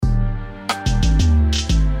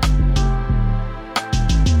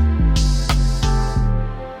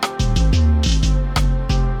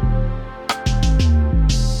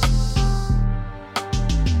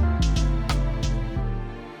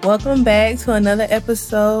Welcome back to another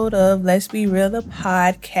episode of Let's Be Real, the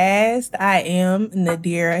podcast. I am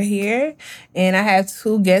Nadira here, and I have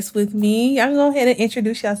two guests with me. Y'all go ahead and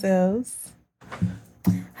introduce yourselves.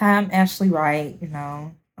 Hi, I'm Ashley Wright,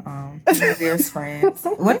 Nadira's friends.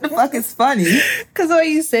 What the fuck is funny? Because the way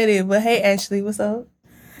you said it, but hey, Ashley, what's up?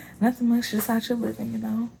 Nothing much, just out your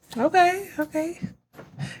living, Okay.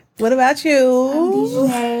 What about you? I'm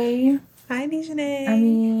DJ. Hi, DJ. I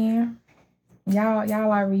mean, y'all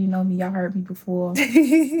already know me. Y'all heard me before.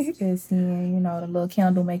 Just seeing, the little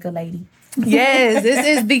candle maker lady. Yes, this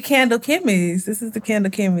is the Candle Chemist.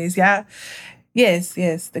 Y'all.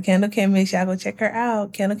 Yes, the Candle Chemist. Y'all go check her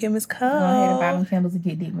out. Candle Chemist Co. Go ahead and buy them candles and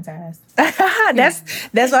get digmatized.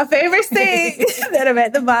 That's my favorite thing that I'm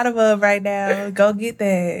at the bottom of right now. Go get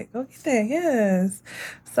that. Yes.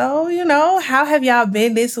 So, how have y'all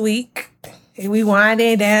been this week? We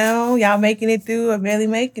winding down. Y'all making it through or barely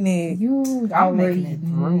making it? You already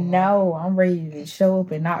know I'm ready to show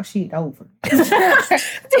up and knock shit over.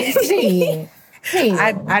 Shit.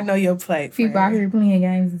 I know your plate. People out here playing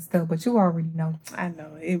games and stuff, but you already know. I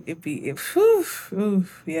know.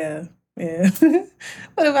 Yeah.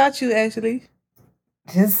 What about you, Ashley?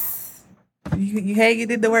 Just... You hanging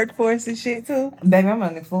in the workforce and shit, too? Baby, I'm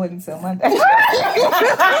looking forward until Monday.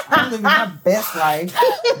 I'm living my best life.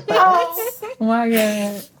 Oh, my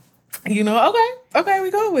God. Okay, we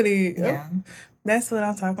go with it. Yeah. That's what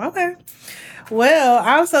I'm talking about. Okay. Well,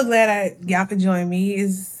 I'm so glad y'all could join me.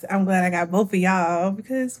 I'm glad I got both of y'all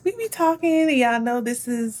because we be talking and y'all know this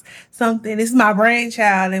is my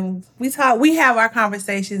brainchild and we have our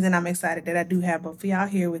conversations and I'm excited that I do have both of y'all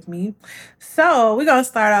here with me. So we're going to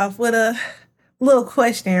start off with a little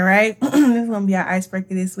question, right? This is going to be our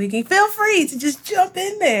icebreaker this week and feel free to just jump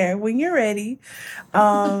in there when you're ready.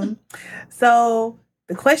 So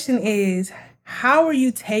the question is, how are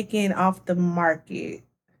you taken off the market?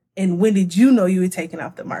 And when did you know you were taken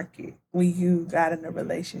off the market? When you got in a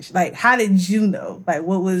relationship? Like, how did you know? Like,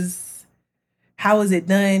 how was it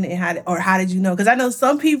done? And how did you know? Because I know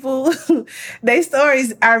some people, their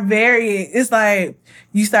stories are varying. It's like,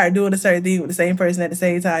 you start doing a certain thing with the same person at the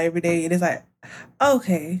same time every day. And it's like,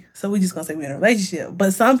 okay, so we're just going to say we're in a relationship.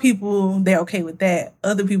 But some people, they're okay with that.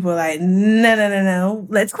 Other people are like, no.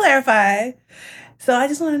 Let's clarify. So I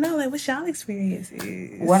just want to know, like, what's y'all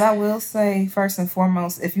experiences? What I will say, first and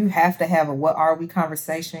foremost, if you have to have a what are we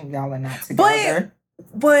conversation, y'all are not together.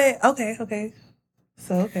 But okay.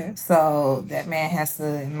 So that man has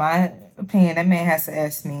to, in my opinion,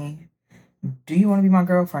 ask me, do you want to be my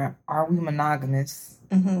girlfriend? Are we monogamous?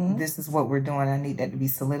 Mm-hmm. This is what we're doing. I need that to be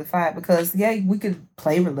solidified because, yeah, we could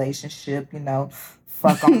play relationship,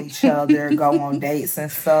 fuck on each other, go on dates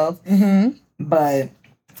and stuff. Mm-hmm. But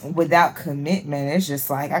without commitment, it's just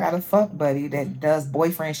like I got a fuck buddy that does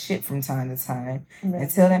boyfriend shit from time to time. Right.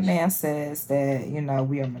 Until that man says that,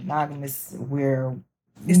 we are monogamous,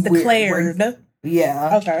 it's declared.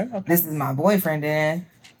 Yeah. Okay. This is my boyfriend, then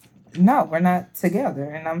no, we're not together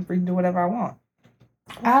and I'm free to do whatever I want.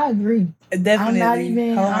 I agree. Definitely. I'm not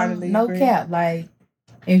even wholeheartedly no agree. cap. Like,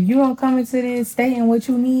 if you don't come into this stating what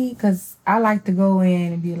you need, because I like to go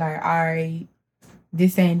in and be like, all right,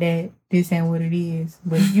 this ain't that. This ain't what it is.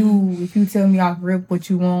 But if you tell me off rip what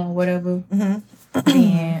you want or whatever, mm-hmm.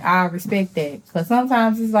 then I respect that. Because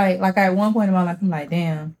sometimes it's like at one point in my life, I'm like,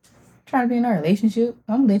 damn, I'm trying to be in a relationship.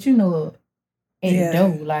 I'm going to let you know in the door.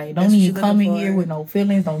 Like, don't even come in here with no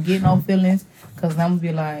feelings. Don't get no feelings. Because I'm going to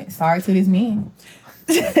be like, sorry to this man.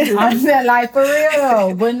 I'm just like, for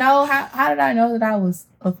real. But no, how did I know that I was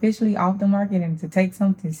officially off the market and to take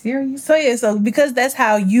something serious? So because that's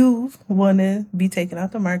how you want to be taken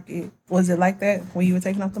off the market. Was it like that when you were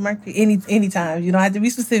taken off the market? Anytime. You don't have to be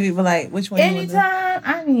specific, but like, which one? Anytime.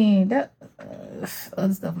 I mean, that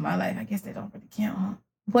other stuff in my life, I guess they don't really count.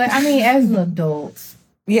 But I mean, as adults.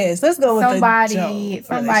 Yes, let's go with somebody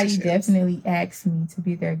definitely asked me to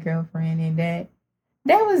be their girlfriend, and that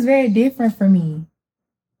was very different for me.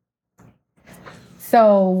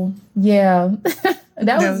 So yeah,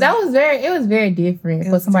 it was very different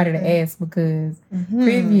for somebody to ask because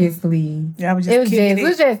previously it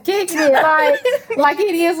was just kicking it like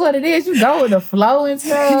it is what it is. You go with the flow and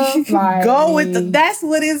stuff. Like go with that's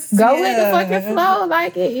what it's with the fucking flow.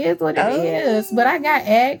 Like it is what it is. But I got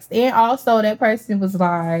asked, and also that person was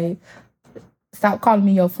like, stop calling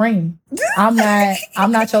me your friend. I'm not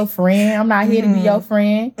your friend. I'm not here to be your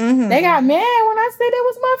friend. Mm-hmm. They got mad when I said that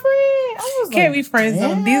was my friend. I was can't be friend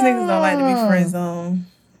zone. These niggas don't like to be friend zone.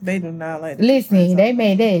 They do not like. Listen, they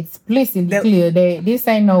made that explicitly clear that this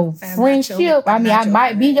ain't no friendship. I mean, I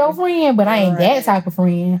might be your friend, but I ain't that type of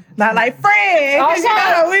friend. Not like friend.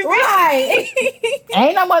 Okay, right.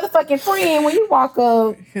 Ain't no motherfucking friend when you walk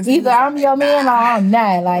up. Either I'm your man or I'm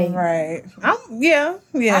not. Like, right. Yeah.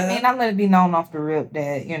 I mean, I let it be known off the rip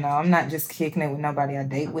that, you know, I'm not just kicking it with nobody I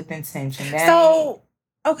date with intention.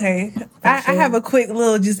 Okay, I have a quick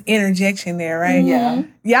little just interjection there, right? Yeah.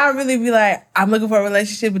 Y'all really be like, I'm looking for a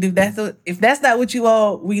relationship, but if that's not what you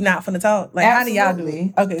want, we not finna talk. Like, Absolutely. How do y'all do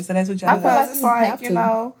it? Okay, so that's what y'all do. Because it's like, you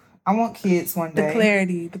know, I want kids one day. The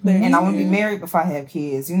clarity. And I want to be married before I have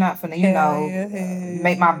kids. You're not finna,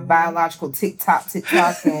 make my biological tick-tock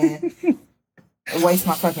and waste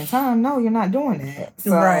my fucking time. No, you're not doing that.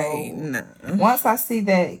 So, right. No. Once I see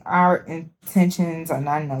that our intentions are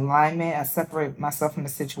not in alignment, I separate myself from the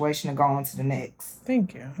situation and go on to the next.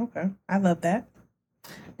 Thank you. Okay. I love that.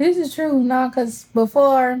 This is true, no, because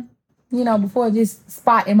before this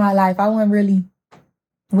spot in my life, I wasn't really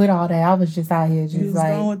with all that. I was just out here just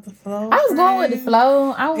like going with the flow. I was going with the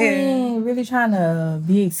flow. I wasn't really trying to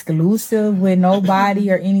be exclusive with nobody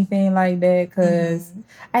or anything like that because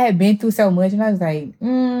I had been through so much and I was like,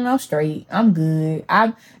 I'm straight. I'm good. I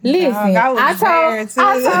told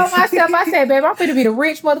myself, I said, babe, I'm finna be the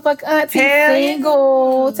rich motherfucker auntie,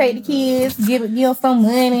 single, take the kids, give them some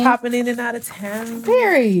money. Popping in and out of town.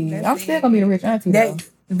 Period. I'm still gonna be the rich auntie though.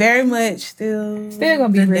 Very much still gonna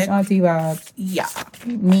be rich auntie vibes. Yeah.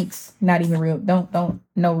 Meats, not even real. Don't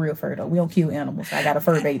no real fur though. We don't kill animals. I got a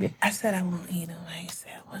fur baby. I said I won't eat them. I ain't say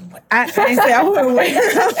I wouldn't. I ain't say I wouldn't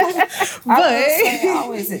wear them. But I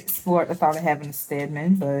always explored the thought of having a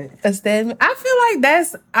Stedman, but a Stedman. I feel like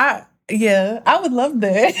I would love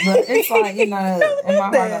that. But it's like, in my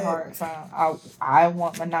heart of hearts, I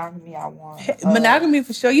want monogamy. I want monogamy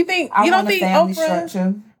for sure. You think you don't think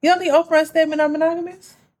Oprah? You don't think Oprah and Stedman are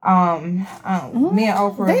monogamous? Me and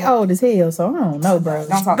Oprah, they old as hell, so I don't know, bro.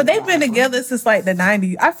 But they've been together since like the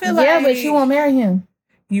 90s. I feel like but she won't marry him.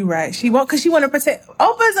 You right. She won't because she want to protect.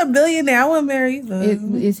 Oprah's a billionaire. I wouldn't marry either.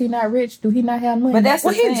 Is he not rich? Do he not have money? But that's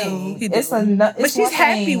the thing. He do. But she's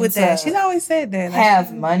happy with that. She's always said that.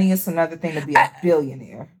 Have money. It's another thing to be a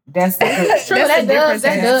billionaire. That's true. That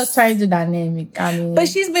does change the dynamic. I mean, but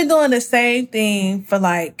she's been doing the same thing for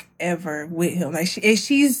like ever with him. Like she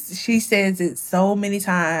says it so many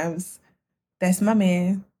times. That's my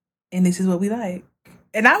man, and this is what we like.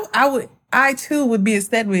 And I too would be a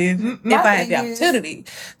Stedman if I had the opportunity.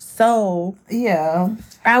 So yeah,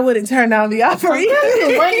 I wouldn't turn down the offer.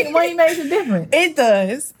 Money makes a difference. It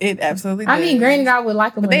does. It absolutely does. I mean, granted, I would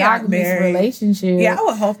like a monogamous relationship. Yeah, I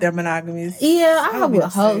would hope they're monogamous. Yeah, I would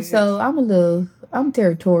hope so. I'm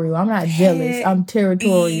territorial. I'm not jealous. I'm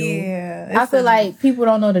territorial. Yeah. I feel like people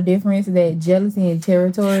don't know the difference that jealousy and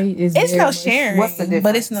territory is. It's no sharing. What's the difference?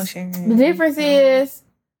 But it's no sharing. The difference is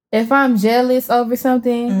if I'm jealous over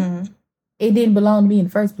something, it didn't belong to me in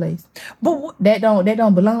the first place. But that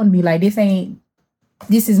don't belong to me. Like this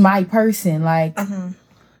is my person. Like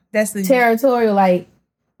that's the territorial. Like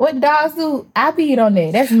what dogs do, I peed on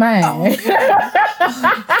that. That's mine.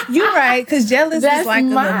 You're right, because jealousy is like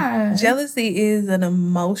mine. Jealousy is an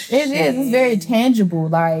emotion. It is. It's very tangible.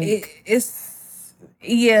 Like it's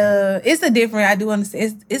a difference. I do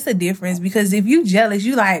understand. It's a difference because if you jealous,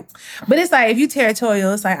 you like. But it's like if you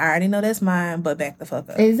territorial, it's like I already know that's mine, but back the fuck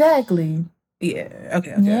up. Exactly. Yeah.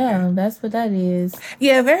 Okay. That's what that is.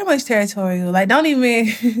 Yeah, very much territorial. Like, don't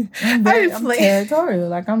even. I'm territorial.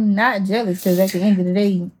 Like, I'm not jealous because at the end of the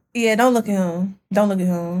day. Yeah, don't look at him. Don't look at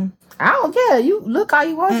him. I don't care. You look all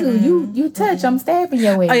you want to. You touch. I'm stabbing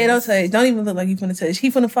your ass. Oh yeah, don't touch. Don't even look like you finna touch.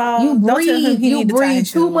 He finna fall. You breathe. Don't tell him he need to tie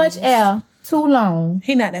his too much air too long.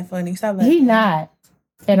 He not that funny. Stop laughing. He not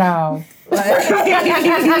at all. At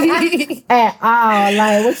all.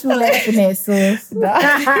 Like, what you laughing at, sis? See,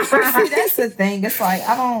 that's the thing. It's like,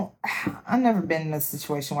 I've never been in a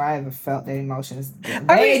situation where I ever felt that emotions.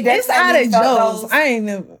 It's out of jokes. I ain't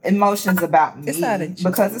never. Emotions about me. It's out of jokes.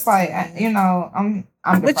 Because it's like, I'm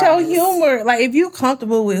but your humor, like, if you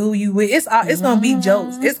comfortable with who you with, it's gonna be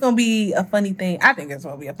jokes. It's gonna be a funny thing. I think it's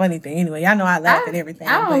gonna be a funny thing anyway. Y'all know I laugh at everything.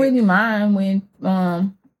 I don't really mind when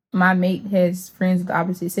my mate has friends of the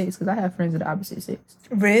opposite sex because I have friends of the opposite sex.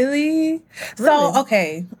 Really? So,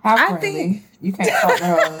 okay. I think you can't talk to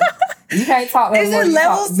her. You can't talk to her. Is it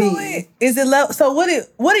levels to it? Is it level? So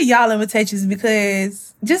what are y'all limitations?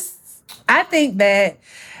 Because I think that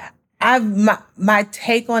my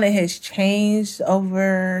take on it has changed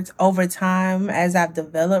over time as I've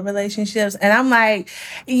developed relationships, and I'm like,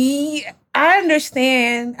 I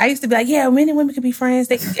understand. I used to be like, yeah, men and women can be friends.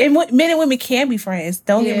 Men and women can be friends.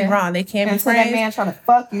 Don't get me wrong. They can be friends. That man trying to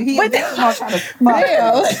fuck you. He gonna try to fuck you.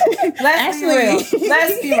 Let's be real.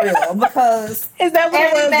 Let's be real. Because is that what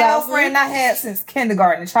every male friend I had since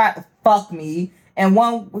kindergarten tried to fuck me in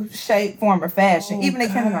one shape, form, or fashion. Even in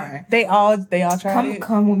kindergarten. They all tried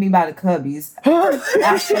Come with me by the cubbies.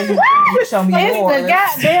 I'll show you. You show me yours. It's the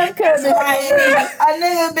goddamn cubbies. A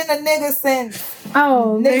nigga been a nigga since.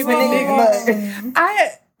 Nigga.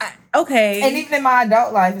 I okay. And even in my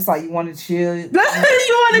adult life, it's like you want to chill. You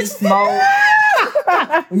want to smoke.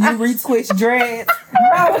 You retwist dreads.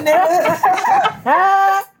 No,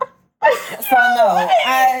 nigga. So no,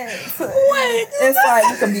 it's like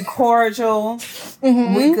we can be cordial.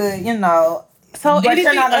 Mm-hmm. We could, but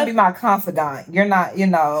you're not gonna be my confidant. You're not,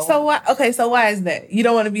 So why? Okay, so why is that? You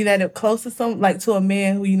don't want to be that close to to a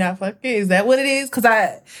man who you're not fucking? Is that what it is? Because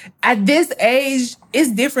at this age,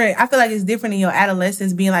 it's different. I feel like it's different in your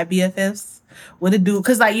adolescence being like BFFs with a dude.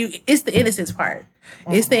 Because it's the innocence part.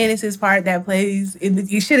 Mm-hmm. It's the innocence part that plays.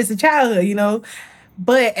 It's a childhood,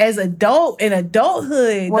 But as in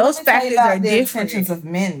adulthood, those factors are different. The intentions of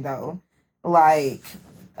men, though, like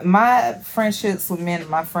my friendships with men and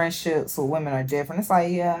my friendships with women are different. It's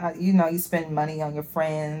like, you spend money on your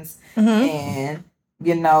friends, mm-hmm. and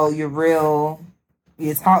you're real.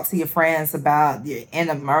 You talk to your friends about your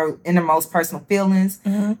innermost personal feelings.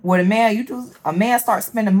 Mm-hmm. With a man starts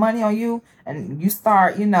spending money on you, and you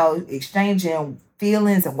start, exchanging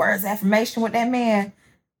feelings and words of affirmation with that man.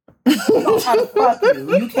 Don't try to fuck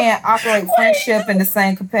you. You can't operate friendship in the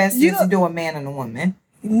same capacity as you do a man and a woman.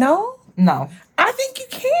 No. I think you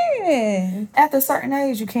can. At a certain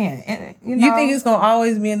age, you can. And, you think it's gonna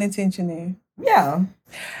always be an intention there? Yeah.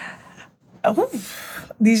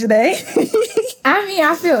 These days. I mean,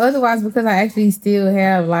 I feel otherwise because I actually still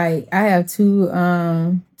have I have two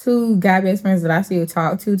guy best friends that I still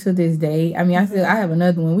talk to this day. I mean, I have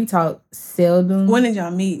another one. We talk seldom. When did y'all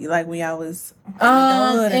meet? Like when y'all was in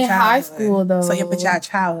high school though. So y'all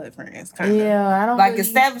childhood friends, kind of. Yeah, I don't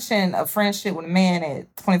establishing a friendship with a man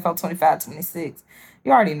at 24, 25, 26.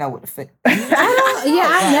 You already know what the fuck. I don't think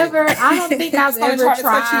I've ever tried. I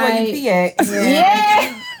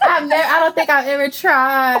don't think I've ever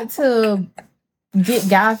tried to get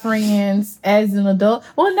guy friends as an adult.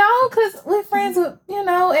 Well, no, because we're friends with,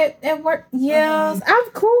 at work. Yeah, mm-hmm. I'm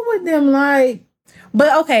cool with them.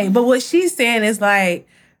 But what she's saying is I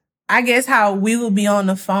guess how we will be on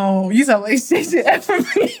the phone. You talk shit for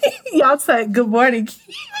me. Y'all say good morning.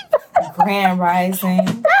 Grand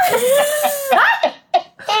rising.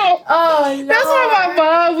 Oh, no. That's where my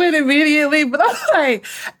mom went immediately. But I'm like,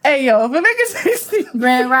 hey, yo, if a nigga say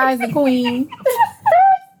Grand rising queen.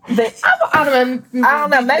 I don't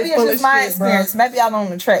know. Maybe it's just my experience. Maybe I don't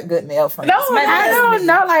attract good male friends. No, I don't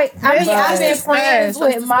know. I've been friends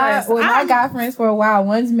with my guy friends for a while.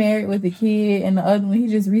 One's married with a kid, and the other one, he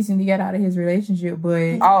just recently got out of his relationship.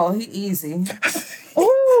 But he easy.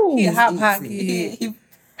 Ooh, he a hot pocket.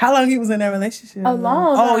 How long he was in that relationship? A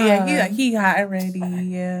long time. Oh yeah, he hot already.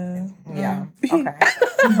 Yeah. Yeah. Okay.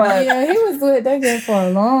 But yeah, he was with that girl for a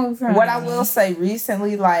long time. What I will say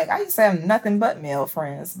recently, I used to have nothing but male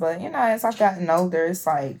friends, but as I've gotten older, it's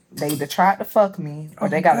they either tried to fuck me or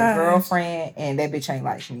they got a girlfriend and that bitch ain't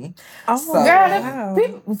like me. Oh, so, girl,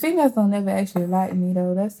 females don't never actually like me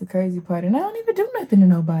though. That's the crazy part, and I don't even do nothing to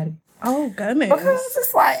nobody. Oh goodness! Because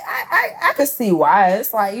it's I could see why.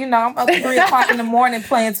 It's I'm up at 3 o'clock in the morning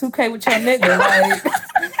playing 2K with your nigga.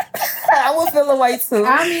 I would feel away too.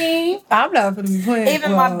 I mean, I'm not gonna be playing.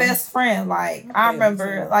 Even my best friend, I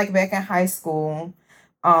remember back in high school,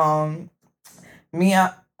 me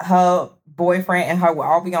and her boyfriend and her would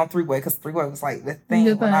all be on three-way because three-way was the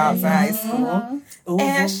thing when I was in high school. Ooh,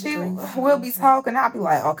 and we'll be talking. I'll be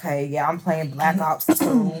like, okay, yeah, I'm playing Black Ops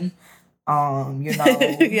 2.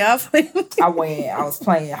 Yeah, I was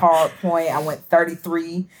playing hard point. I went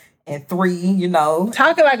 33 and 3,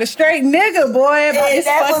 Talking like a straight nigga, boy, about this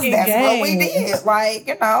fucking that's game. What we did.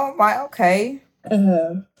 Okay.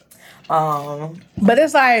 Mm-hmm. But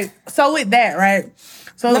it's so with that, right?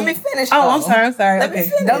 So let me finish. Oh, I'm sorry. Let me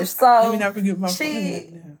finish. So let me not forget my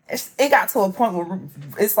it got to a point where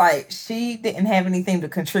it's she didn't have anything to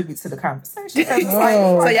contribute to the conversation.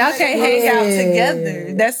 So y'all can't hang out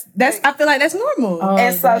together. That's I feel like that's normal. Oh,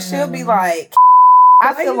 and so she'll be like,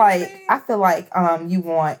 I feel like you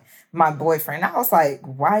want my boyfriend. I was like,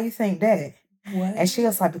 why you think that? What? And she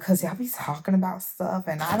was like, because y'all be talking about stuff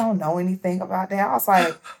and I don't know anything about that. I was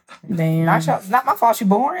like, damn, not my fault. You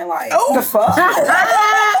boring? The fuck?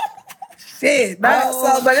 shit.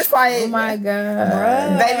 So, but it's like, oh my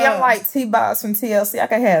God. baby, I'm like T-Boss from TLC. I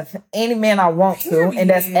can have any man I want to, and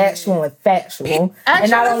that's actual and factual.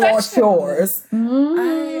 And I don't want yours.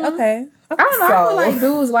 Okay. I don't know. I feel like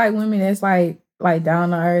dudes like women that's like down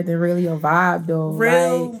to earth and really a vibe though.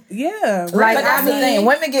 Real, yeah. Like, but that's the thing.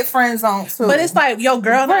 Women get friends on too. But it's like, yo,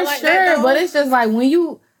 girl, not like that though. But it's just like when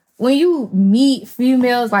you meet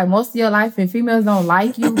females, like most of your life, and females don't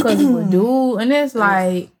like you because you a dude, and it's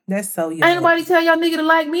like, that's so yuck. Ain't nobody tell y'all nigga to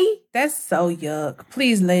like me? That's so yuck.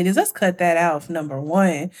 Please, ladies, let's cut that out, number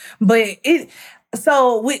one. But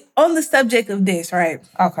on the subject of this, right?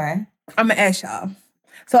 Okay. I'm gonna ask y'all.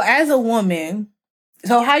 So as a woman,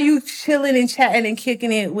 so how you chilling and chatting and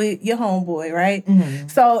kicking it with your homeboy, right? Mm-hmm.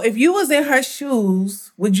 So if you was in her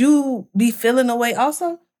shoes, would you be feeling the way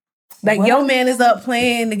also? Like, your man is up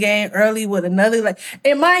playing the game early with another, like,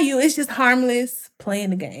 and mind you, it's just harmless playing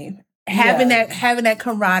the game. Having that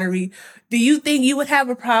camaraderie. Do you think you would have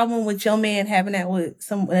a problem with your man having that with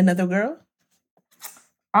another girl?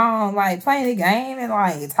 Like playing the game and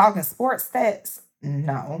like talking sports stats?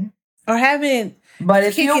 No. Or having, but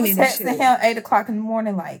if you texting him 8:00 in the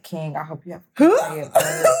morning, like, King, I hope you have a girl.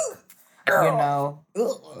 You know,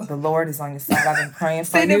 the Lord is on your side. I've been praying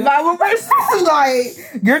for you.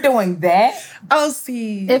 Like, you're doing that. Oh,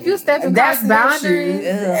 see. If you step across boundaries.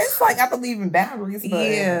 It's like, I believe in boundaries,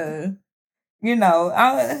 but you know,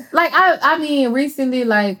 I mean, recently,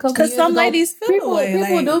 like, because some ladies feel people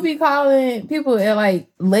like, do be calling people at like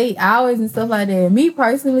late hours and stuff like that. Me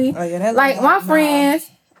personally, like my friends,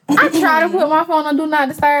 I try to put my phone on do not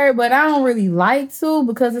disturb, but I don't really like to,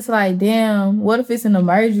 because it's like, damn, what if it's an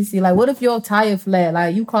emergency? Like, what if your tire flat?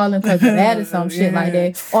 Like, you calling because of that or some shit like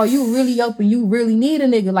that. Or you really up and you really need a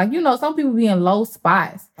nigga. Like, you know, some people be in low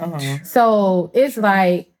spots. So it's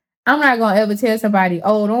like, I'm not gonna ever tell somebody,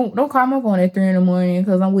 oh, don't call my phone at 3 a.m.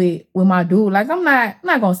 because I'm with my dude. Like, I'm not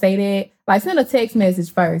gonna say that. Like, send a text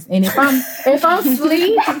message first. And if I'm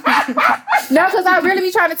asleep, no, because I really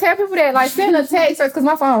be trying to tell people that. Like, send a text first, because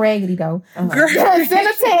my phone raggedy though. Send a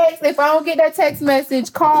text. If I don't get that text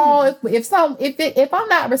message, call. If I'm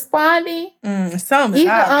not responding, either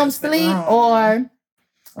I'm asleep or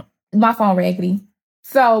my phone raggedy.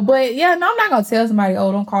 So, but yeah, no, I'm not gonna tell somebody,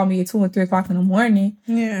 oh, don't call me at 2 and 3 o'clock in the morning.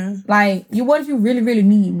 Yeah. Like, what if you really, really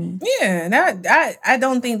need me? Yeah, I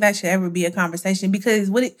don't think that should ever be a conversation, because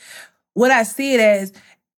what I see it as,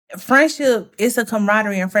 friendship, it's a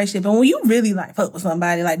camaraderie and friendship. And when you really like fuck with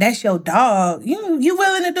somebody, like, that's your dog, you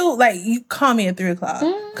willing to do, like, you call me at 3 o'clock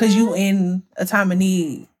because you in a time of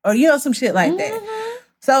need, or, some shit like that.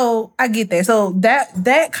 So I get that. So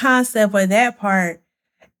that concept or that part,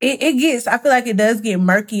 it gets, I feel like it does get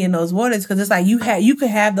murky in those waters, because it's like you could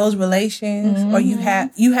have those relations, or you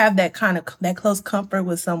have that kind of, that close comfort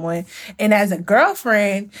with someone. And as a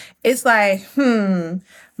girlfriend, it's like,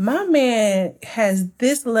 my man has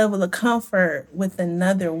this level of comfort with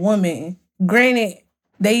another woman. Granted,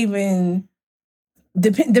 they even,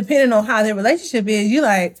 depending on how their relationship is, you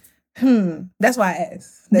like, that's why I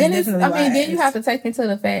asked. Then you have to take into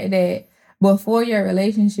the fact that before your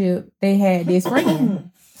relationship, they had this friend.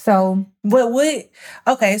 So, so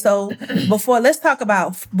let's talk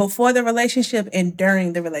about before the relationship and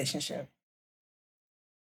during the relationship.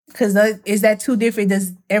 Because is that too different?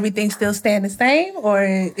 Does everything still stand the same, or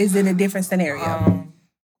is it a different scenario?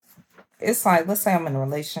 It's like, let's say I'm in a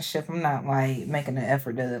relationship. I'm not like making an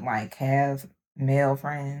effort to like have male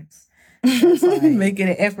friends. Like, making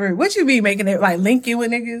an effort. What you mean making it, like linking with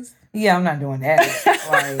niggas? Yeah, I'm not doing that.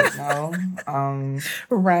 Like, no.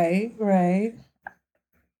 Right.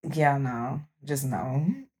 Yeah, no. Just no.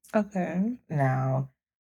 Okay. No.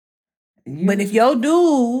 But if your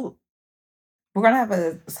dude, we're gonna have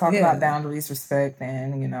to talk about boundaries, respect,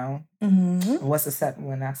 and what's acceptable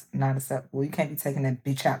and not acceptable. You can't be taking that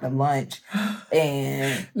bitch out to lunch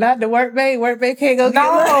and not the work bae. Work bae can't go get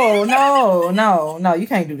lunch. No. You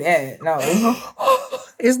can't do that. No.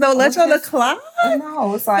 It's no lunch on the clock.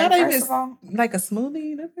 No, it's like, first of all, like a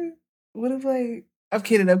smoothie. What if, like, I'm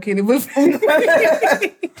kidding.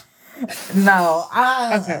 No,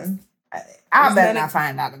 I better not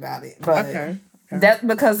find out about it. But that's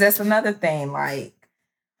because that's another thing. Like,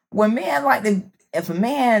 when men if a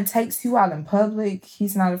man takes you out in public,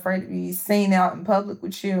 he's not afraid to be seen out in public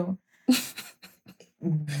with you.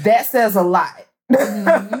 That says a lot.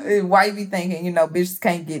 Why you be thinking, bitches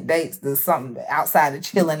can't get dates to something outside of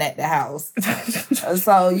chilling at the house?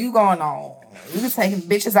 So you going on. You taking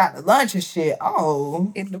bitches out to lunch and shit.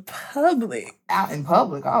 Oh. In the public. Out in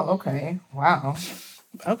public. Oh, okay. Wow.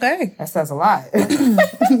 Okay. That says a lot. We're going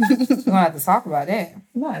to have to talk about that.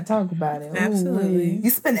 We're going to talk about it. Absolutely. You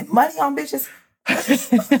spending money on bitches?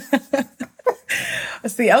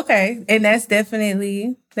 See, okay. And that's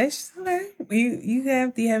definitely, that's okay. Do you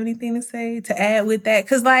have anything to say, to add with that?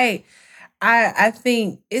 Because, like, I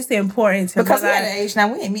think it's important to because we're at an age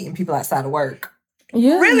now we ain't meeting people outside of work.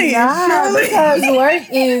 Really? Because work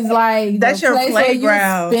is like that's your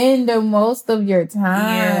playground. You spend the most of your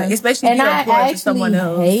time. Yeah, especially if you're employed for someone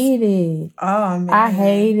else. I hate it. Oh man, I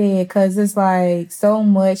hate it because it's like so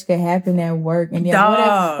much could happen at work, and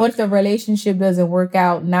then what if the relationship doesn't work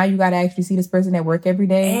out? Now you gotta actually see this person at work every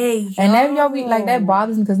day, and that that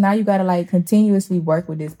bothers me because now you gotta like continuously work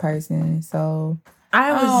with this person. So I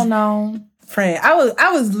don't know, friend.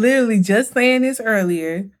 I was literally just saying this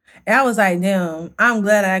earlier. And I was like, damn, I'm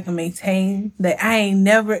glad I can maintain that. I ain't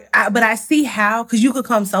never, but I see how, because you could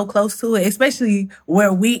come so close to it, especially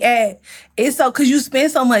where we at. It's so, because you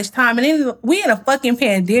spend so much time, and then we in a fucking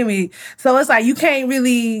pandemic. So it's like, you can't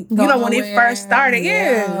really, when it first started,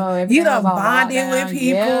 you done bonded with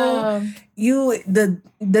people. Yeah.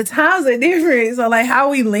 The times are different. So like,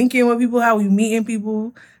 how we linking with people, how we meeting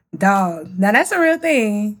people. Dog. Now that's a real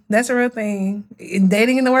thing. That's a real thing. In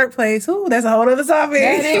dating in the workplace, that's a whole other topic.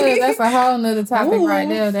 That's a whole nother topic right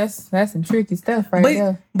there. That's some tricky stuff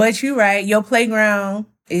there. But you right. Your playground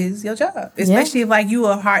is your job. Especially if like you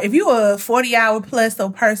a 40-hour plus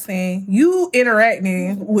person, you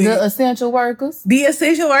interacting with the essential workers.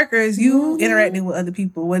 You interacting with other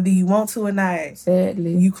people, whether you want to or not.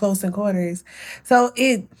 Sadly. You close in quarters. So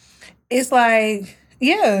it's like,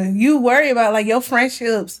 yeah, you worry about like your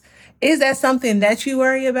friendships. Is that something that you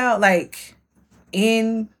worry about? Like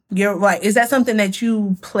in your, like, is that something that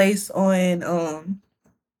you place on,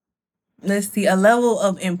 let's see, a level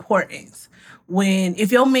of importance? When,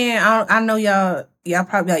 if your man, I know y'all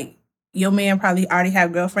probably like, your man probably already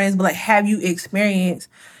have girlfriends, but like, have you experienced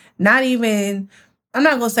not even, I'm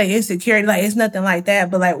not going to say insecurity, like it's nothing like that,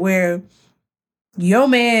 but like where your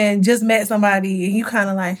man just met somebody and you kind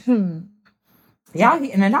of like, Y'all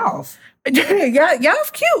hitting it off. y'all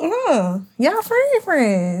cute, huh? Y'all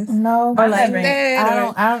friends. No, or like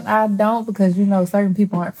that. I don't because certain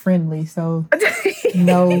people aren't friendly. So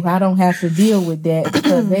no, I don't have to deal with that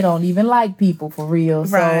because they don't even like people for real.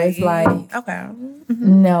 So it's like okay,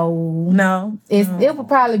 no. It would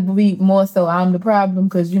probably be more so I'm the problem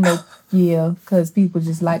because because people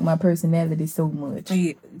just like my personality so much.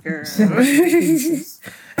 Yeah, girl.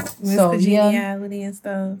 So geniality and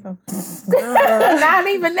stuff. Not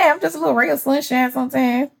even that. I'm just a little real sunshine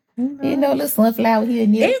sometimes. Little sunflower here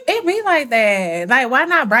and there. It be like that. Like, why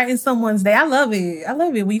not brighten someone's day? I love it.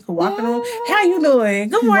 When you can walk in the room. How you doing?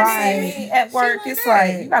 Good morning. Right. At work, it's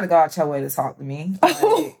like you gotta go out your way to talk to me. Like,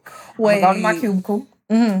 I'm gonna go to my cubicle.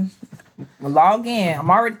 Log in. I'm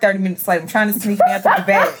already 30 minutes late. I'm trying to sneak me out the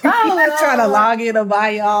back. I'm trying to log in to buy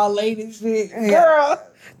y'all late and shit. Girl,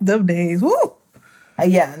 them days. Woo.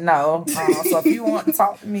 Yeah, no. So if you want to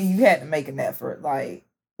talk to me, you had to make an effort. Like,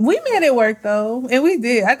 we met at work though, and we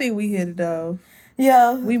did. I think we hit it though.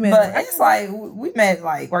 Yeah, we met. But it's like we met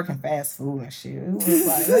like working fast food and shit. It was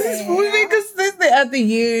like we've been consistent after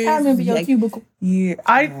years. I remember your cubicle. Yeah,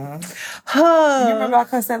 You remember I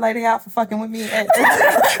cussed that lady out for fucking with me? That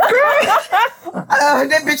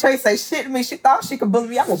bitch ain't say shit to me. She thought she could bully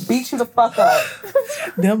me. I will beat you the fuck up.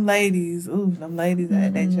 Them ladies at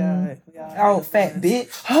that job. Oh, fat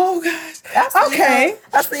bitch. Oh gosh.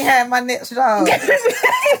 I seen her in my next job.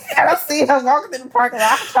 And I see her walking in the parking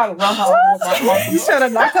lot. I try to run her over. You should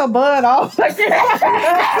have knocked her butt off.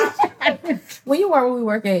 When you work where we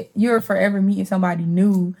work at, you're forever meeting somebody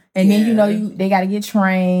new. And then they gotta get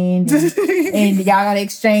trained and y'all gotta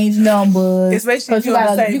exchange numbers. Especially if you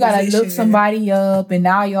gotta look somebody up, and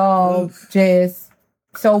now y'all just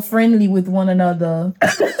so friendly with one another.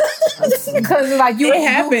 Because like you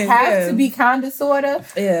have to be kind of sort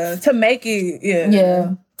of to make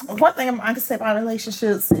it One thing I can say about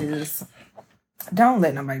relationships is don't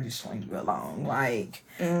let nobody just string you along. Like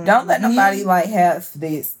don't let nobody like have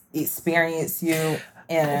this experience you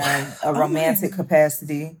in a romantic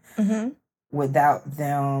capacity without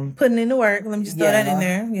them putting in the work. Let me just throw that in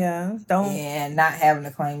there. Yeah, and not having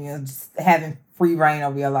to claim you, just having free reign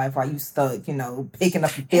over your life while you stuck, picking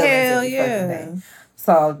up your feelings every fucking day.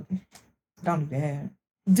 So don't do that.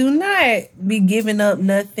 Do not be giving up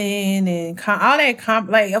nothing and all that.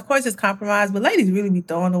 Like, of course, it's compromise, but ladies really be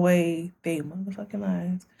throwing away their motherfucking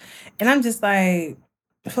lives. And I'm just like,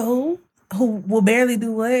 who will barely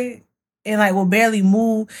do what? And like will barely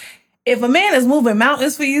move. If a man is moving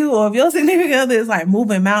mountains for you, or if your significant other is like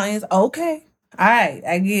moving mountains, okay. All right,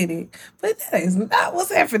 I get it. But that is not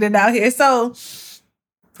what's happening out here. So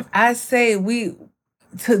I say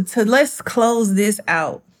let's close this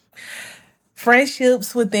out.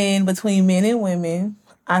 Friendships between men and women.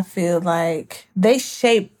 I feel like they're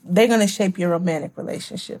going to shape your romantic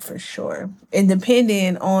relationship for sure. And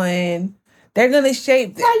depending on, they're going to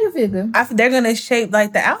shape. How you figure? They're going to shape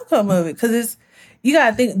like the outcome of it. Because you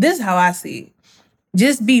got to think, this is how I see it.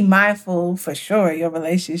 Just be mindful for sure of your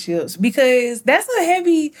relationships, because that's a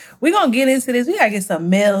heavy, we're going to get into this. We got to get some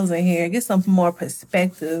males in here, get some more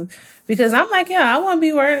perspective, because I'm like, yeah, I want to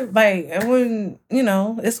be worried. Like, I wouldn't,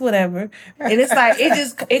 it's whatever. And it's like,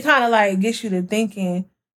 it kind of like gets you to thinking,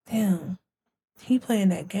 damn, he playing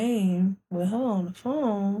that game with her on the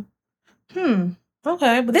phone.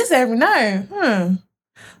 Okay, but this every night. So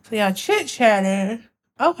y'all chit-chatting.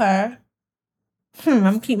 Okay. I'm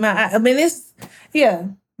gonna keep my eye. I mean,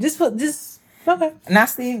 okay. And I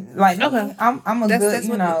see, like, okay. I'm a I'm a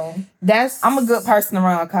good person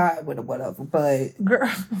around Kai with whatever, but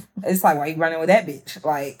girl, it's like, why you running with that bitch?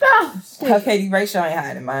 Like, her KD ratio ain't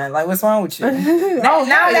hiding mine. Like, what's wrong with you? Now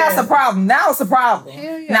that's a problem. Now it's a problem.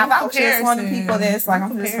 Yeah, now, if I was just one of the people that's like,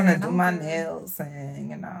 I'm just gonna do my nails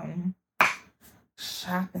and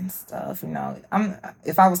shop and stuff,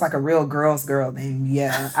 if I was like a real girl's girl, then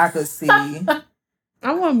yeah, I could see.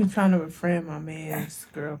 I wouldn't be trying to befriend my man's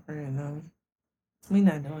girlfriend, though. We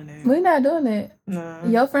not doing that. We not doing that. No.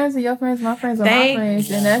 Your friends are your friends, my friends are my friends.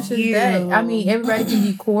 And that's just that. I mean, everybody can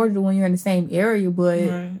be cordial when you're in the same area, but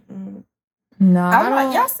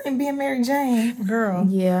no. Y'all seen Being Mary Jane? Girl.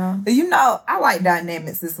 Yeah. I like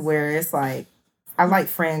dynamics. This is where it's like, I like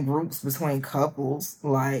friend groups between couples.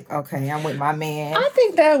 Like, okay, I'm with my man. I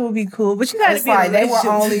think that would be cool, but you gotta be like they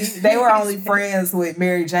were only friends with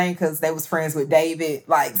Mary Jane because they was friends with David.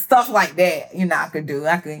 Like stuff like that. I could,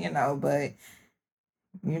 but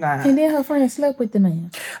And then her friend slept with the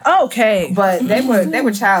man. Okay, but they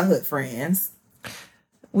were childhood friends.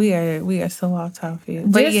 We are so off topic,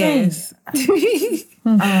 but yes,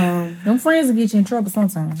 them friends will get you in trouble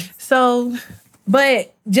sometimes. So.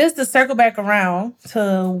 But just to circle back around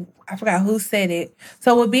to, I forgot who said it.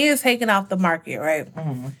 So with being taken off the market, right?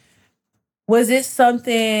 Mm-hmm. Was it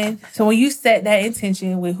something, so when you set that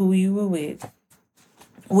intention with who you were with,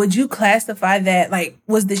 would you classify that, like,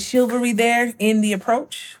 was the chivalry there in the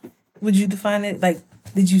approach? Would you define it? Like,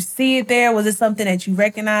 did you see it there? Was it something that you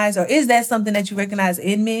recognize? Or is that something that you recognize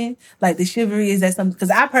in men? Like the chivalry, is that something? Because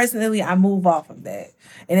I move off of that.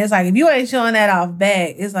 And it's like, if you ain't showing that off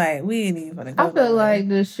back, it's like, we ain't even gonna go. I feel like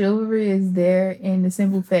the chivalry is there in the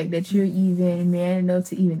simple fact that you're even man enough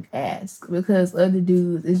to even ask. Because other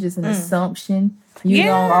dudes, it's just an assumption. You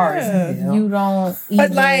don't even.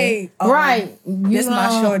 But like, right. This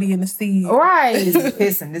my shorty in the sea. Right.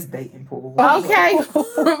 Piss in this dating pool. Okay.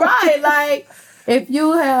 Right. Like, if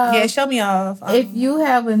you have. Yeah, show me off. If you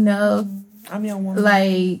have enough. I'm your woman.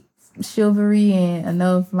 Like, chivalry and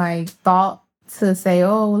enough, like, thought to say,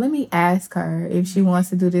 oh, well, let me ask her if she wants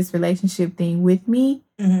to do this relationship thing with me,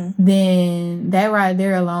 then that right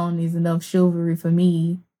there alone is enough chivalry for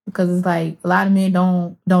me. Because it's like a lot of men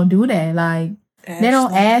don't do that. Like they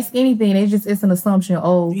don't ask anything. It's an assumption.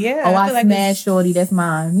 I smashed shorty, that's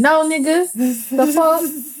mine. No, niggas. The fuck?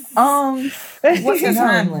 What's the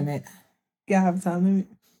time limit? Y'all have a time limit.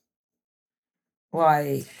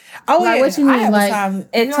 Like, what you mean? Like,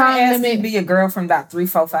 time limit be your girl from about 3,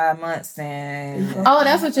 4, 5 months, then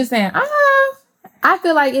that's what you're saying. I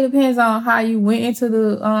feel like it depends on how you went into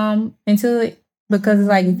it, because it's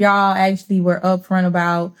like if y'all actually were upfront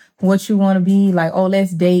about what you want to be, like,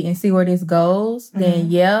 let's date and see where this goes,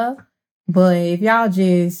 then yeah. But if y'all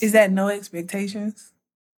just is that no expectations?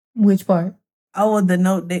 Which part? The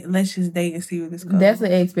note, let's just date and see where this goes. That's the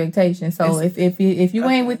expectation. So if you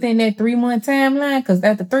ain't within that 3-month timeline, because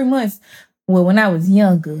after 3 months, well, when I was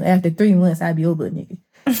younger, after 3 months, I'd be over a nigga.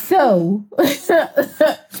 So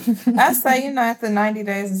I say, after 90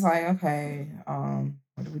 days, it's like, okay,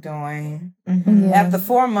 what are we doing? Yeah. After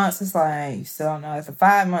 4 months, it's like, you still don't know. After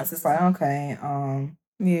 5 months, it's like, okay,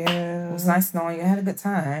 yeah, it was nice knowing you. I had a good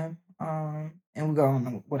time. And we go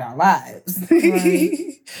on with our lives.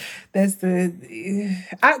 Right? That's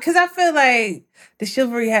because I feel like the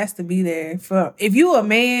chivalry has to be there for if you a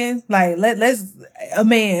man. Like let's a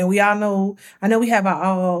man. We all know. I know we have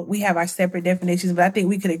our separate definitions, but I think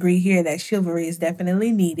we could agree here that chivalry is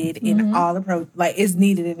definitely needed in all approach. Like it's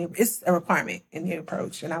needed and it's a requirement in the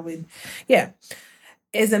approach. And I would,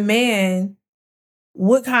 as a man,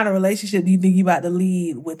 what kind of relationship do you think you about to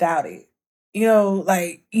lead without it?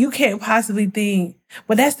 Like, you can't possibly think,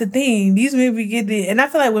 but that's the thing. These men be getting, and I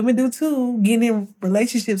feel like women do too, getting in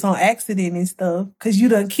relationships on accident and stuff, because you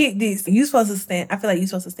done kicked this. I feel like you're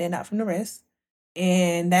supposed to stand out from the rest.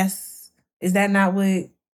 And is that not what,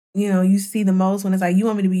 you see the most when it's like, you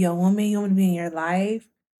want me to be your woman? You want me to be in your life?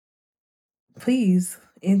 Please,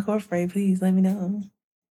 incorporate, please, let me know.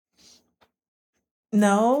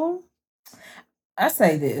 No. I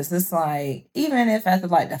say this. It's like, even if after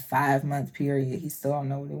like the 5-month period, he still don't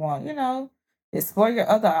know what he wants, explore your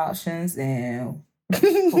other options, and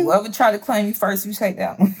whoever try to claim you first, you take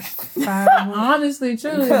that one. Honestly,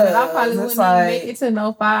 truly. But I probably wouldn't even make it to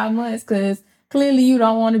no 5 months, because clearly you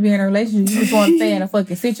don't want to be in a relationship. You just want to stay in a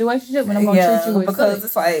fucking situationship, and I'm going to treat you with because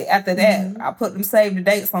it's like, after that, I put them save the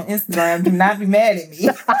dates on Instagram. Do not be mad at me.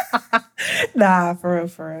 Nah, for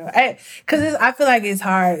real. Because I feel like it's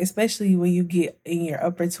hard, especially when you get in your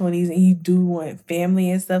upper 20s and you do want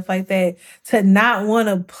family and stuff like that, to not want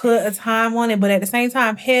to put a time on it. But at the same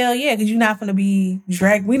time, hell yeah, because you're not going to be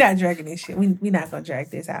dragged. We're not dragging this shit. We're not going to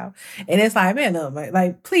drag this out. And it's like, man up.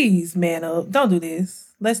 Like, please, man up. Don't do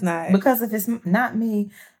this. Let's not. Because if it's not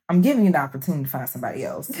me, I'm giving you the opportunity to find somebody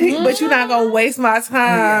else. But you're not going to waste my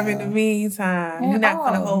time in the meantime. You're not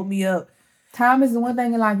going to hold me up. Time is the one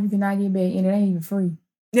thing in life you cannot get back, and it ain't even free.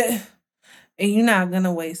 Yeah. And you're not going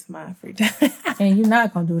to waste my free time. And you're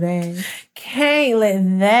not going to do that. Can't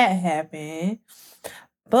let that happen.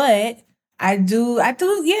 But I do,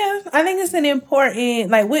 yeah. I think it's an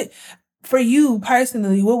important, like, for you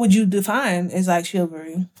personally, what would you define as, like,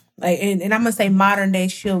 chivalry? Like, and I'm going to say modern day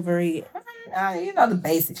chivalry. The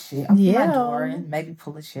basic shit. I'm my door and maybe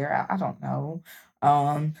pull a chair out. I don't know.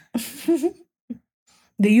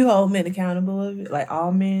 Do you hold men accountable of it? Like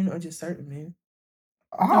all men or just certain men?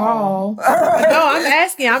 Oh. No, I'm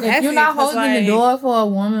asking. If you're not holding the door for a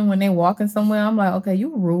woman when they're walking somewhere, I'm like, okay,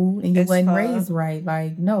 you rude and you wasn't raised right.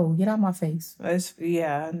 Like, no, get out my face.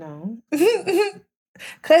 No.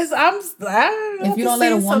 Because I don't know. If you don't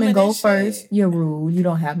let a woman go first, you're rude. You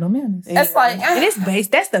don't have no manners. It's like, and it's base.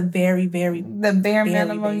 That's the very, very the bare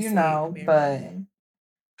minimum, but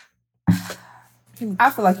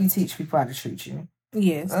I feel like you teach people how to treat you.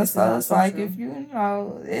 Yes. So it's like, if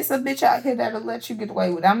it's a bitch out here that'll let you get away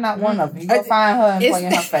with it. I'm not one of them. You go find her and play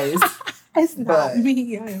in her face. It's not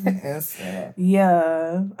me.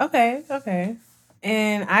 Yeah. Okay.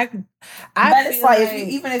 And but it's like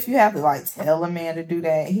even if you have to like tell a man to do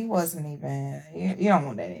that, he wasn't even. You don't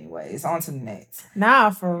want that anyways. On to the next.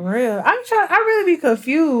 Nah, for real. I really be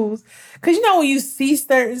confused because when you see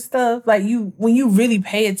certain stuff, like when you really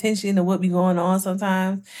pay attention to what be going on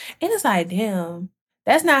sometimes, and it's like, damn,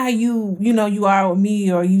 that's not how you are with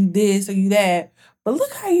me, or you this or you that. But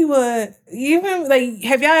look how you would even like.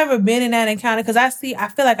 Have y'all ever been in that encounter? Because I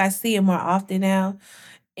feel like I see it more often now,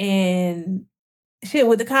 and shit,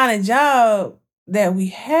 with the kind of job that we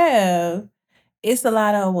have, it's a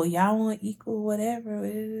lot of, well, y'all want equal whatever,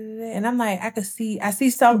 and I'm like, I see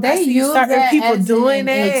certain people doing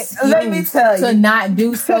that. Let me tell you, to not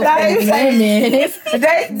do so for women. They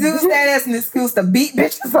do that as an excuse to beat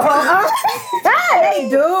bitches on. They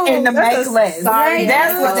do, and to make less.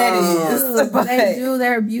 That's what that is. But they do.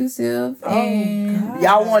 They're abusive, and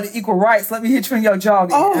y'all want equal rights. Let me hit you in your jaw.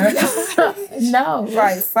 No,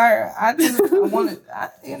 right, sir. I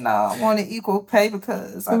wanted equal pay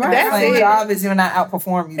because my job is not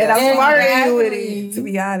outperform you. And I'm smarter with it, to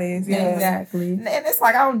be honest. Yeah. Exactly. And it's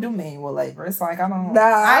like, I don't do manual labor. It's like, I don't. Nah,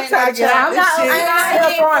 I'm trying to get out this shit. I'm not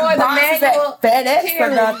here for the FedEx or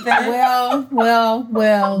nothing.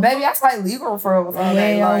 Well. Baby, that's like legal referrals.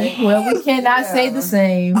 Well, we cannot say the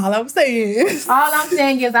same. All I'm saying is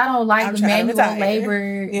I don't like the manual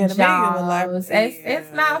labor jobs.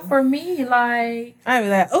 It's not for me. Like, I be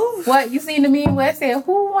like, ooh. What, you seen the meme where it said,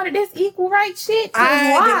 who wanted this equal right shit? I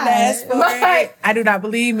didn't ask for it. I do not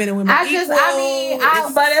believe men and women equal.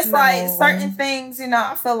 But it's like certain things,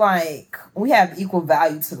 I feel like we have equal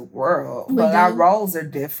value to the world, but our roles are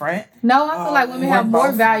different. No, I feel like women have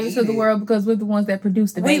more value to the world because we're the ones that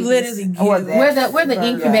produce the babies. We literally we're the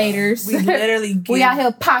incubators. We literally give we out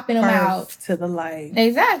here popping them out to the light.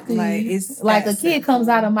 Exactly. Like, it's like a kid comes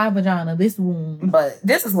out of my vagina, this womb. But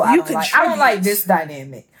this is what I don't like. I don't like this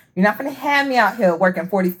dynamic. You're not going to have me out here working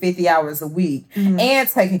 40, 50 hours a week and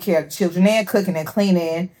taking care of the children and cooking and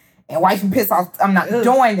cleaning and wiping piss off. I'm not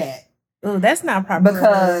doing that. Oh, that's not proper.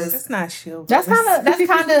 Because that's not chill. That's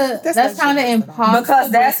kind of impossible.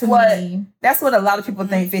 Because that's what a lot of people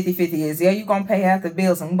think 50-50 is. Yeah, you're gonna pay half the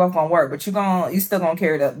bills and we both gonna work, but you still gonna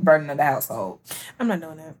carry the burden of the household. I'm not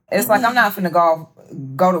doing that. It's like, I'm not finna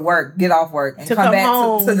go to work, get off work, and come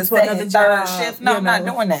back to the second, third shift. No, I'm not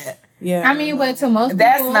doing that. Yeah, I mean, but to most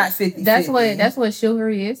that's people, not 50-50. That's what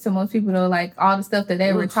chivalry is to most people. Though, like all the stuff that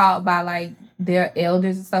they were taught by like their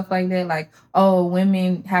elders and stuff like that. Like, oh,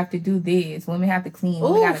 women have to do this. Women have to clean.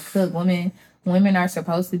 Women gotta cook. Women women are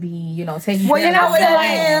supposed to be, you know, taking Well, you know what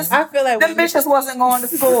it is? I feel like them bitches wasn't going to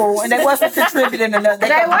school and they wasn't contributing to nothing. They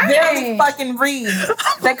could barely fucking read.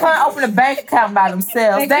 They couldn't open a bank account by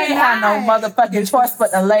themselves. They ain't had no motherfucking choice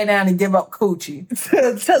but to lay down and give up coochie.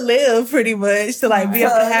 to live, pretty much. To like be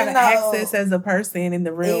able to have access as a person in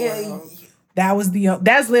the real world.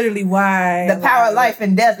 That's literally why the power of life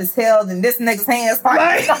and death is held in this nigga's hands.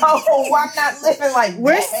 Like, no, I'm not living like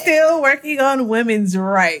we're still working on women's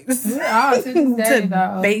rights.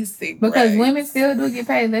 to basic because women still do get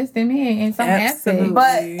paid less than men in some aspects.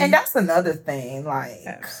 But and that's another thing. Like,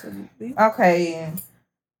 absolutely. Okay.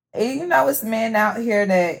 You know, it's men out here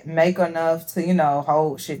that make enough to, you know,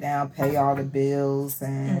 hold shit down, pay all the bills,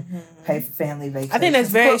 and pay for family vacations. I think that's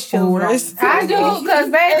very chivalrous. I do,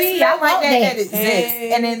 because baby, I like that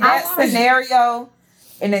exists. And in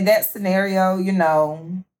that scenario, you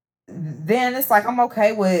know, then it's like I'm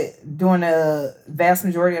okay with doing a vast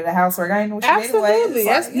majority of the housework. I ain't know what you absolutely. Anyway.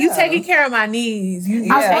 Like, you taking care of my needs.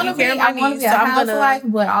 I want to be a housewife,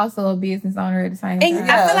 but also a business owner at the same time.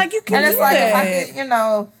 I feel like you can. And it's like, if I could, you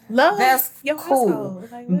know, love that's your cool,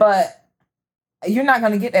 but you're not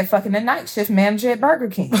gonna get that fucking night shift manager at Burger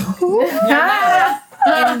King.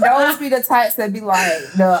 And those be the types that be like,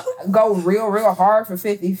 go real hard for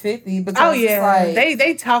 50-50 because it's like,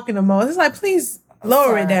 they talking the most. It's like, please.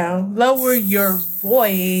 Lower it down. Lower your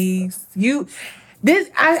voice.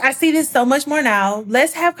 I see this so much more now.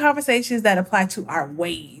 Let's have conversations that apply to our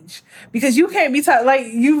wage. Because you can't be talking, like,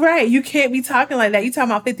 you right. You can't be talking like that. You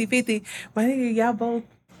talking about 50-50. But y'all both,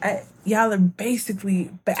 y'all are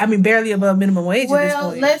basically, barely above minimum wage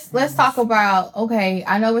at this point. Let's talk about, okay,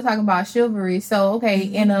 I know we're talking about chivalry. So, okay,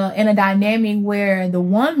 in a dynamic where the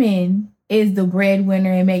woman is the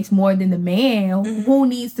breadwinner and makes more than the man, who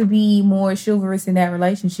needs to be more chivalrous in that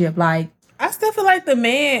relationship? Like, I still feel like the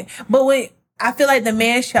man, I feel like the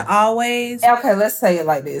man should always. Okay, let's say it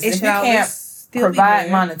like this: if you can't provide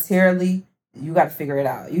monetarily, you got to figure it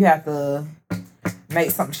out. You have to make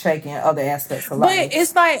something shake in other aspects of life. But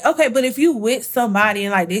it's like, okay, but if you with somebody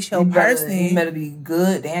and like this your person, you better be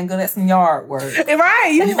damn good at some yard work.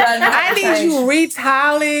 Right. I need you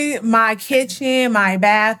retiling my kitchen, my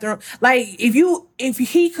bathroom. Like if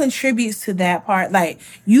he contributes to that part, like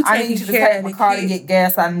you taking care of my car to get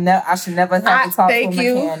gas. I should never have to talk to a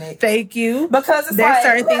mechanic. Thank you. Because it's there's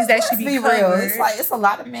certain things that should be covered. Real. It's like it's a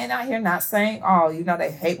lot of men out here not saying, oh, you know,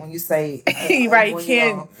 they hate when you say right,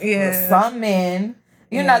 can't. Yeah. Some men,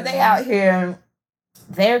 you know, they out here,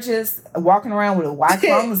 they're just walking around with a Y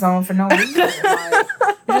chromosome for no reason. Like,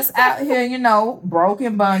 just out here, you know,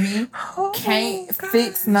 broken bunny, can't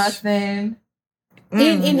fix nothing.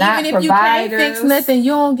 And even if you can't fix nothing,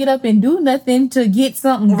 you don't get up and do nothing to get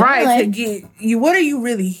something done. Right, to get you. What are you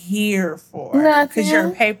really here for? Nothing. Because you're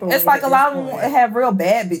a paperweight. It's like a lot of them have real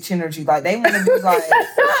bad bitch energy. Like they want to be like,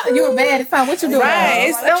 you're bad. It's fine. What you doing? Right.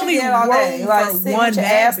 It's like, only room like for sit one with your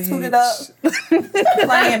ass tooted up,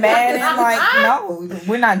 playing Madden. Like, no,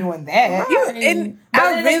 we're not doing that.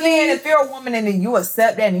 If you're a woman and then you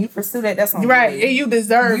accept that and you pursue that, that's on right. You. And you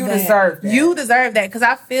deserve that. You deserve that because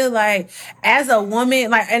I feel like as a woman,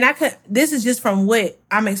 like, and this is just from what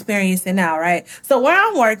I'm experiencing now, right? So where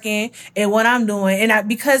I'm working and what I'm doing, and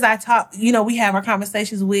because I talk, you know, we have our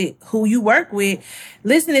conversations with who you work with,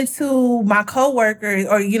 listening to my coworkers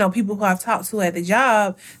or, you know, people who I've talked to at the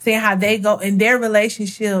job, saying how they go in their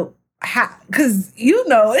relationship, because, you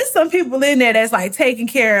know, it's some people in there that's like taking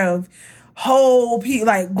care of whole people,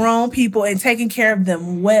 like grown people, and taking care of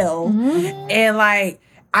them well. And like,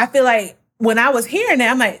 I feel like when I was hearing that,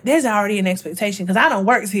 I'm like, there's already an expectation because I don't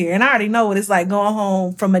work here and I already know what it's like going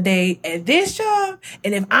home from a day at this job.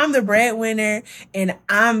 And if I'm the breadwinner and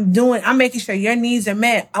I'm making sure your needs are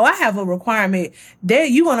met, I have a requirement there.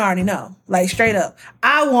 You gonna already know, like straight up.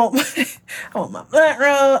 I want my blunt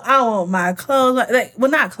roll. I want my clothes,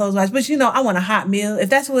 not clothes wash, but you know, I want a hot meal. If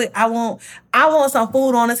that's what I want some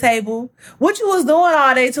food on the table. What you was doing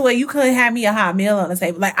all day to where you couldn't have me a hot meal on the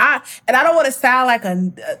table. Like I don't want to sound like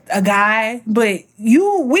a guy, but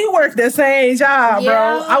we work the same job, bro.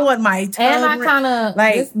 I want my tongue. And I kind of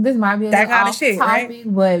like this might be that kind of shit, topic, right?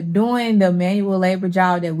 But doing the manual labor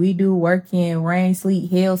job that we do, working rain, sleet,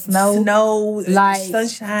 hail, snow, like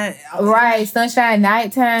sunshine, right? Sunshine,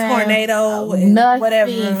 nighttime, tornado, nothing,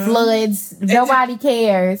 whatever, floods. Nobody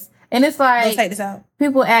cares. And it's like, don't take this out.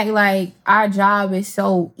 People act like our job is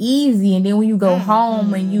so easy, and then when you go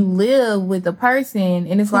home and you live with a person,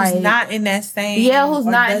 and it's who's not in that same, who's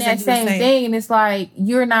not in that same thing, and it's like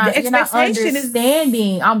you're not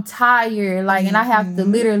understanding. I'm tired, like, and I have to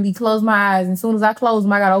literally close my eyes, and as soon as I close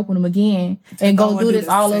them, I gotta open them again and go do this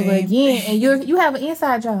all over again. And you have an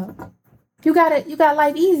inside job. You got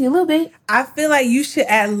life easy a little bit. I feel like you should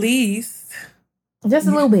at least just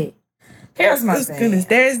a little bit. Here's my thing.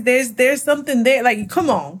 Goodness, there's something there. Like, come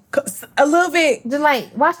on, a little bit. Just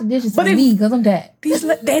like wash the dishes for me because I'm that.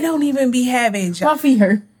 They don't even be having jobs. My feet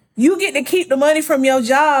hurt. You get to keep the money from your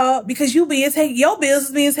job because your bills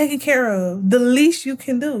is being taken care of. The least you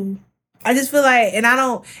can do. I just feel like, and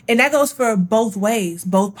that goes for both ways,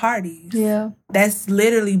 both parties. Yeah. That's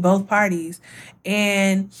literally both parties.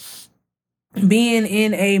 And being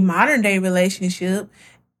in a modern day relationship,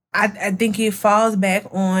 I think it falls back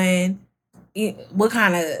on what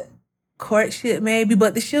kind of courtship maybe,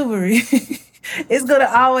 but the chivalry. It's gonna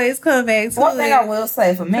always come back to one thing I will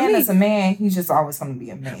say, if a man is a man, he's just always gonna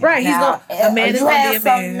be a man. Right. Now, a man is gonna be a man.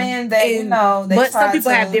 Some men that but some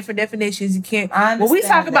people have different definitions. You can't. When we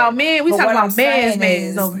talk about men, we talk about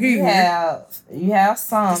man's over here. You have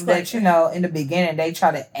some that in the beginning they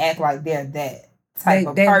try to act like they're that type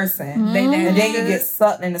of person. And then you get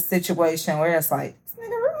sucked in a situation where it's like, this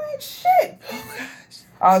nigga really ain't shit.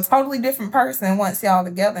 A totally different person once y'all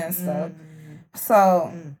together and stuff.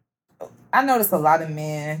 So I notice a lot of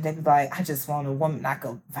men, they be like, I just want a woman I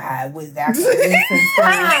could vibe with, that I could listen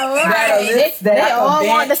to. They all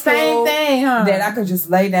want the same thing, huh? That I could just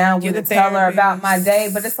lay down with and tell her about my day.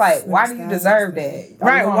 But it's like, why do you deserve that?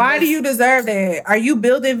 Right, why do you deserve that? Are you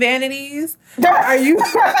building vanities? Are you?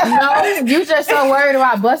 No, you just so worried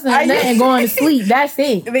about busting a nut and going to sleep. That's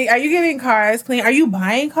it. Are you getting cars clean? Are you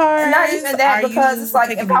buying cars? Not even that, because it's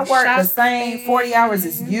like, if I work the same 40 hours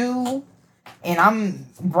as you, and I'm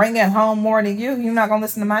bringing home more than you're not gonna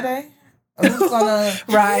listen to my day. Who's gonna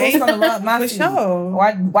Who's gonna love my feet? Sure.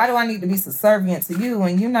 Why do I need to be subservient to you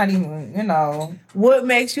when you're not even what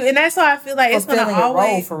makes you? And that's why I feel like it's gonna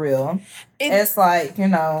always role for real. It's like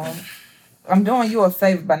I'm doing you a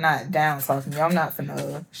favor by not down talking you. I'm not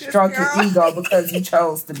finna stroke your ego because you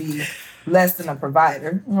chose to be less than a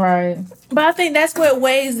provider. Right. But I think that's what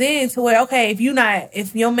weighs in to where, okay, if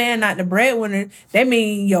your man not the breadwinner, that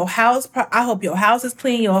means your house, I hope your house is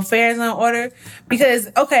clean, your affairs in order.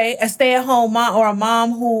 Because, okay, a stay-at-home mom or a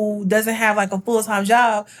mom who doesn't have like a full-time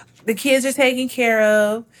job, the kids are taken care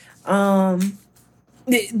of.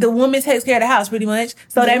 The woman takes care of the house pretty much.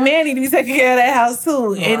 So that man need to be taking care of that house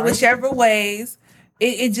too. Right. In whichever ways.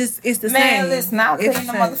 It's the same. Man, listen, I'll clean the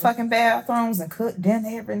motherfucking bathrooms and cook dinner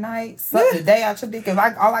every night. Suck the day out your dick. All I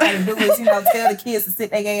gotta do is, tell the kids to sit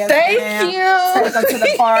their ass down. Take them to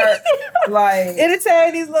the park. Like,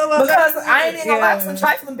 entertain these little because I ain't even gonna lie, some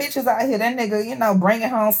trifling bitches out here. That nigga, bringing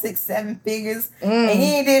home 6-7 figures. And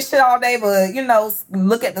he ain't did shit all day, but,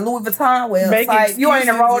 look at the Louis Vuitton website. You ain't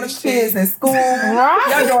enrolled them kids in school. Right.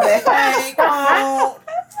 Y'all doing that hang on.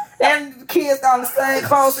 And kids got the same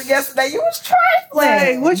clothes as yesterday. You was trifling.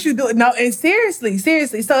 Like, what you doing? No, and seriously. So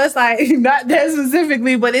it's like, not that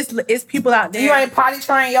specifically, but it's people out there. You ain't potty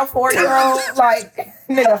trained your 4-year-old, like,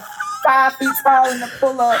 nigga, 5 feet tall in the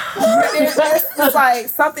pull-up. It's like,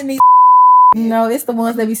 something needs. No, it's the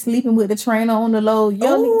ones that be sleeping with the trainer on the low.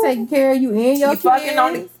 Your nigga taking care of you and your kids. Fucking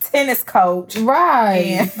on the tennis coach.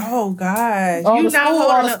 Right. Oh, God. On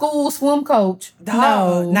the school swim coach.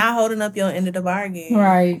 No. Not holding up your end of the bargain.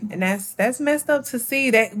 Right. And that's messed up to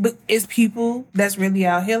see that. But it's people that's really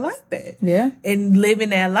out here like that. Yeah. And living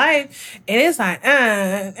that life. And it's like,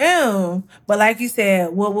 But like you said,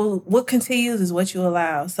 what continues is what you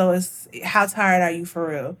allow. So it's, how tired are you for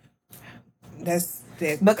real?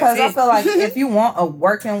 Because I feel like if you want a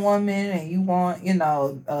working woman and you want,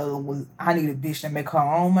 I need a bitch to make her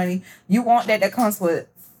own money, you want that comes with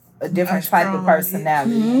a different type of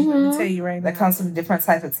personality. Mm-hmm. Let me tell you right now. That comes with a different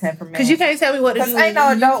type of temperament. Because you can't tell me what to do. Because ain't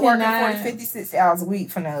no adult working 40, 50, 60 hours a week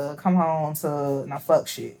finna come home to fuck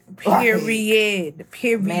shit. Period.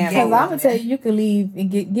 Because I'm going to tell you can leave and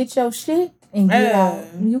get your shit. And get out.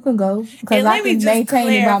 You can go. Because I can maintain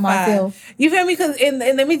it by myself. You feel me?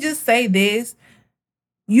 And let me just say this.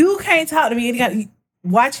 You can't talk to me.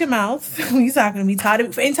 Watch your mouth when you talking to me. Talk to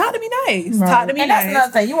me nice. Right. Talk to me and nice. That's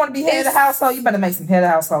another thing. You want to be head of the household, you better make some head of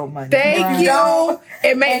household money. Thank you.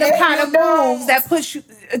 And make the kind of moves that push you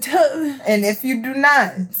to. And if you do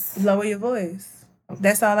not, lower your voice.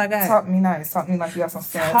 That's all I got. Talk to me nice. Talk to me like you got some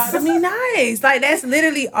sense. Talk to me nice. Like, that's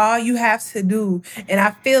literally all you have to do. And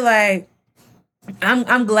I feel like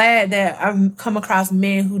I'm glad that I've come across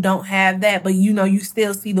men who don't have that, but you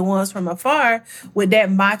still see the ones from afar with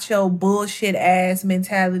that macho bullshit ass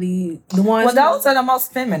mentality. The ones those are the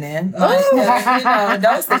most feminine. Those are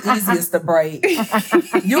the easiest to break.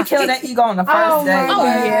 You kill that ego on the first day.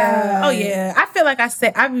 Oh yeah. I feel like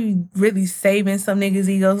I be really saving some niggas'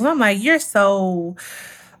 egos. I'm like, you're so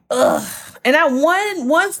And I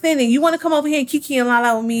one thing, you want to come over here and kiki and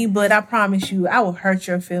la with me, but I promise you, I will hurt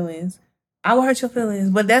your feelings. I will hurt your feelings.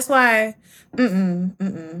 But that's why,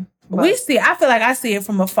 we see, I feel like I see it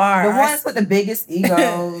from afar. The ones with the biggest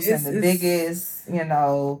egos and the biggest,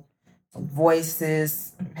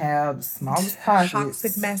 voices have the smallest pockets.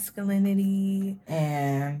 Toxic masculinity.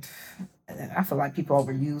 And I feel like people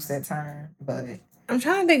overuse that term, but I'm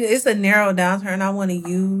trying to think. It's a narrow down term I want to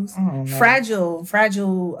use. Fragile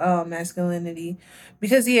masculinity.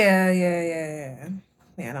 Because I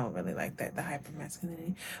don't really like that, the hyper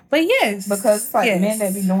masculinity. But yes. Because it's like men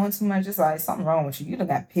that be doing too much, it's like something wrong with you. You done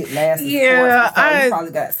got pit last. Yeah. You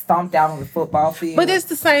probably got stomped out on the football field. But it's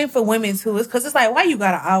the same for women too. It's because it's like, why you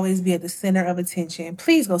gotta always be at the center of attention?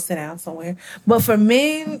 Please go sit down somewhere. But for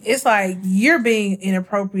men, it's like, you're being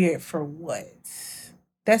inappropriate for what?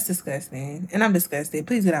 That's disgusting. And I'm disgusted.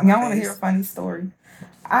 Please get out my face. Y'all want to hear a funny story?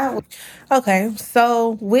 Okay,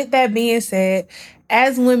 so with that being said,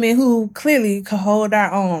 as women who clearly can hold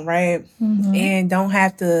our own, right? Mm-hmm. And we don't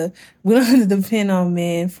have to depend on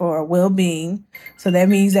men for well-being. So that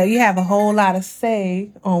means that you have a whole lot of say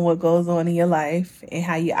on what goes on in your life and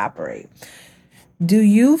how you operate. Do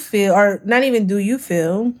you feel, or not even do you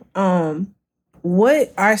feel,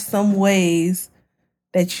 what are some ways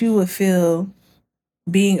that you would feel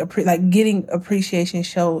getting appreciation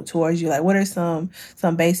showed towards you? Like, what are some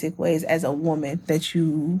basic ways as a woman that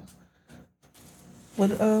you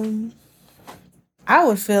would I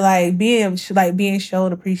would feel like being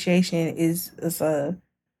showed appreciation is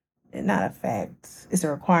not a fact, it's a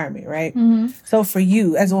requirement, right? Mm-hmm. So for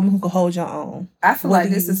you as a woman who can hold your own, I feel like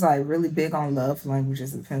this is like really big on love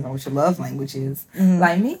languages. It depends on what your love language is. Mm-hmm.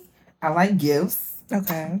 Like me, I like gifts.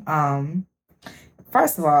 Okay.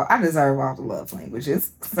 First of all, I deserve all the love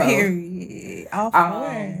languages. So, period.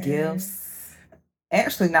 Gifts.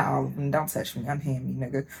 Actually, not all of them. Don't touch me. I'm handy,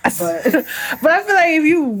 nigga. But I feel like if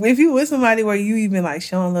you with somebody where you even like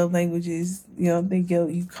showing love languages, think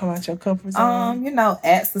you come out your comfort zone.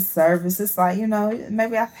 Acts of service. It's like,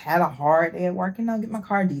 maybe I've had a hard day at work, get my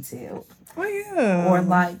car detailed. Oh yeah. Or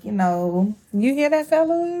like, you hear that,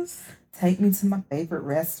 fellas? Take me to my favorite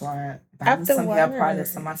restaurant. Buy me some hair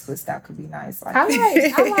products, so my twist out could be nice. Like, I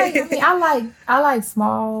like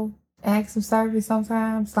small acts of service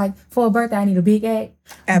sometimes. Like for a birthday, I need a big act.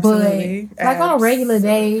 Absolutely. But like on a regular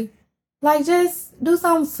day, like just do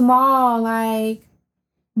something small. Like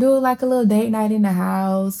do like a little date night in the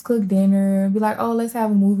house, cook dinner, be like, oh, let's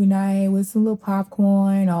have a movie night with some little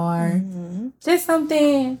popcorn or just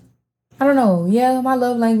something. I don't know. Yeah, my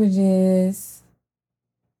love language is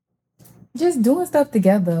just doing stuff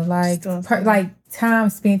together, like time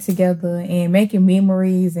spent together and making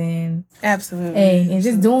memories and absolutely and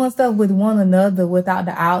just doing stuff with one another without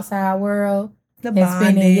the outside world. And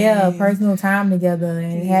spending personal time together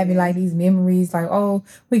and having like these memories, like, oh,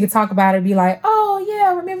 we could talk about it, be like, oh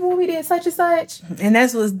yeah, remember when we did such and such. And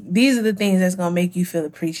these are the things that's gonna make you feel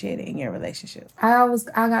appreciated in your relationship. I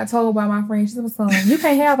got told by my friend, she said, you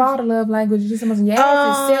can't have all the love languages. She said, it's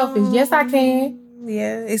selfish. Yes, I can.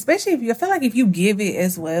 Yeah, especially I feel like if you give it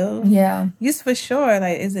as well. Yeah. Just for sure.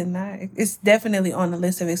 Like, is it not? It's definitely on the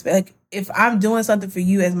list of like, if I'm doing something for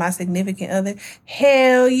you as my significant other,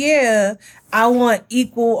 hell yeah, I want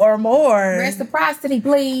equal or more. Reciprocity,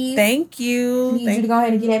 please. Thank you. Need you to go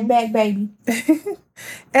ahead and get that back, baby.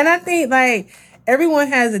 And I think like everyone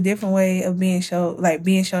has a different way of being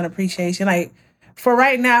shown appreciation. Like for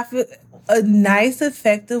right now, I feel a nice,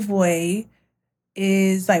 effective way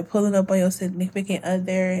is like pulling up on your significant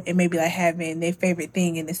other and maybe like having their favorite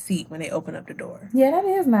thing in the seat when they open up the door. Yeah, that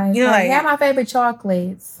is nice. Like have my favorite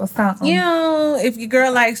chocolates or something. If your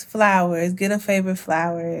girl likes flowers, get her favorite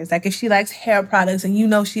flowers. Like if she likes hair products and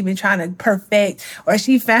she been trying to perfect, or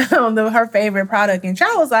she found her favorite product in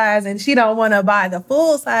travel size and she don't want to buy the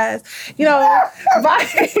full size,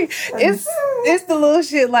 it's the little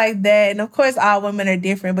shit like that. And of course, all women are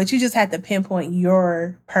different, but you just have to pinpoint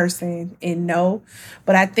your person and know.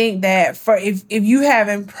 But I think that for if you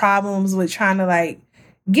having problems with trying to like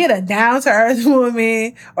get a down to earth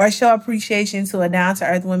woman or show appreciation to a down to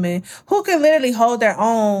earth woman who can literally hold their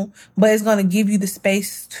own, but it's going to give you the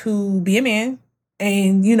space to be a man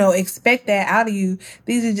and expect that out of you.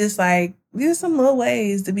 These are some little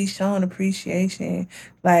ways to be shown appreciation.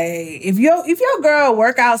 Like if your girl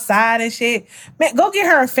work outside and shit, man, go get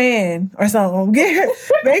her a fan or something.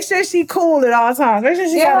 Make sure she cool at all times. Make sure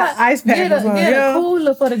she got an ice pack. Get a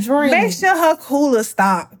cooler for the drink. Make sure her cooler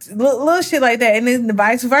stocked. Little shit like that, and then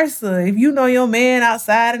vice versa. If your man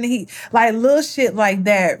outside in the heat, like little shit like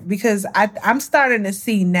that. Because I'm starting to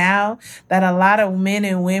see now that a lot of men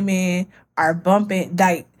and women are bumping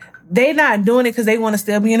like. They not doing it because they want to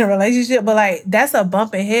still be in a relationship, but like that's a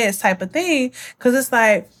bumping heads type of thing. Because it's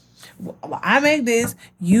like well, I make this,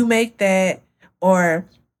 you make that, or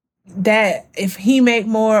that if he make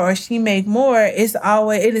more or she make more, it is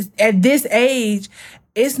at this age,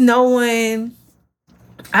 it's no one.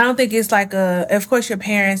 I don't think it's like of course your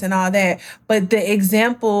parents and all that, but the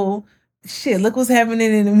example, shit, look what's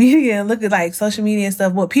happening in the media and look at like social media and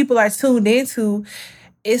stuff. What people are tuned into,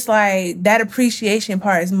 it's like that appreciation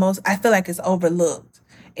part is I feel like it's overlooked.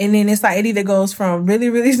 And then it's like it either goes from really,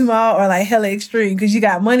 really small or like hella extreme because you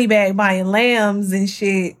got money bag buying lambs and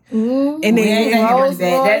shit. Mm-hmm. And then that's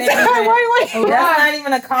not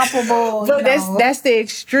even a comparable. But that's the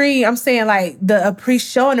extreme. I'm saying like the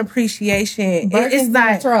showing appreciation. It's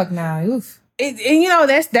not a truck now. Oof. And you know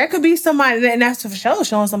that could be somebody and that's for sure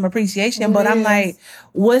showing some appreciation. But I'm like,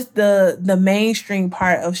 what's the mainstream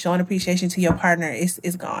part of showing appreciation to your partner? Is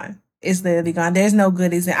gone. It's literally gone. There's no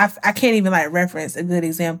good example. I can't even like reference a good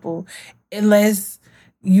example unless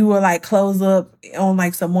you were like close up on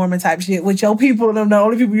like some Mormon type shit with your people. The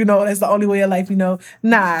only people you know, that's the only way of life you know.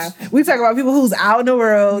 Nah, we talk about people who's out in the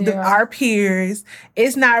world, our peers.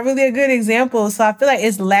 It's not really a good example. So I feel like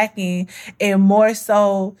it's lacking, and more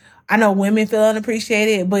so, I know women feel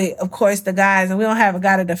unappreciated, but of course the guys, and we don't have a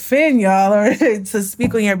guy to defend y'all or to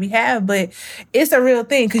speak on your behalf, but it's a real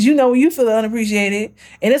thing because you know when you feel unappreciated,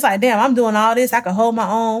 and it's like, damn, I'm doing all this, I can hold my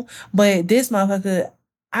own, but this motherfucker,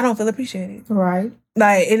 I don't feel appreciated. Right.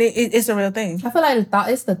 Like, and it's a real thing. I feel like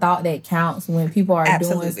it's the thought that counts when people are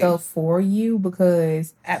doing stuff for you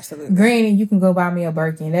because granted, you can go buy me a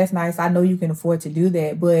Birkin. That's nice. I know you can afford to do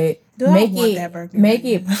that, but make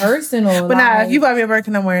it personal. But nah, if you buy me a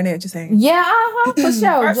Birkin, I'm wearing it. Just saying. Yeah, for sure.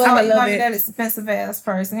 I love buy me that expensive ass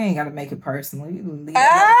person. You ain't gotta make it personal. You leave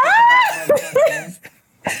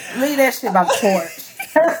leave that shit by the porch.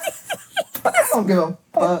 I don't give a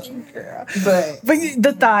fuck, girl. But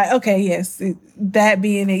the thought, okay, yes, that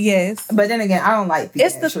being it, yes. But then again, I don't like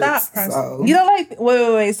it's the thought process. So. You don't like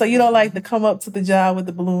wait. So you don't like to come up to the job with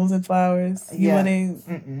the balloons and flowers? You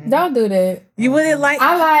wouldn't. Don't do that. You wouldn't like.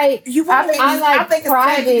 I think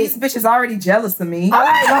private. These bitches already jealous of me.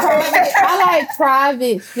 I like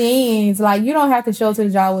private things. Like you don't have to show to the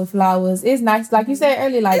job with flowers. It's nice, like you said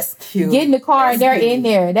earlier. Like get in the car and they're in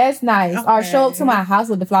there. That's nice. Okay. Or show up to my house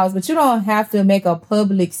with the flowers, but you don't have to make a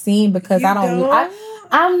public scene because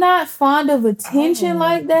I'm not fond of attention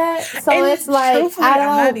like that. So and it's like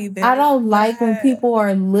I don't like when people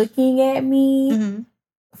are looking at me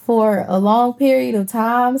for a long period of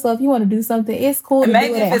time. So if you want to do something, it's cool to do it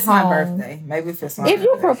at home. Maybe if it's my birthday. If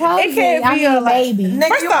you propose it can't me, maybe.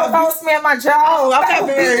 Nigga, you propose to me at my job. I'm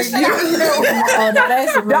married. Oh, no,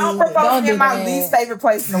 that's rude. Don't propose me in my least favorite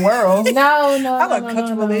place in the world. No. I'm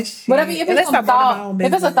uncomfortable with this shit. But I mean, if it's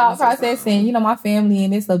a thought process and, you know, my family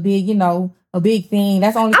and it's a big, you know, a big thing.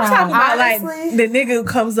 That's the only time. I'm talking about like the nigga who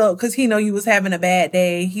comes up because he know you was having a bad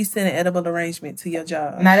day. He sent an edible arrangement to your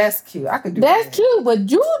job. Now that's cute. I could do that. That's cute,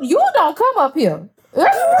 but you don't come up here.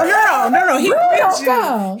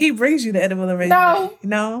 No. He brings you the edible arrangement.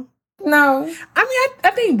 No. I mean,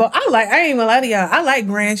 I think, but I ain't gonna lie to y'all. I like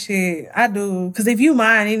grand shit. I do, because if you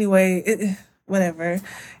mind anyway, whatever.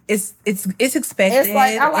 It's expected. It's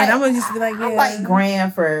like, and I'm gonna just be like, yeah. I like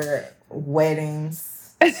grand for weddings.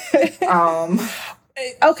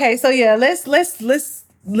 Okay, so yeah, let's categorize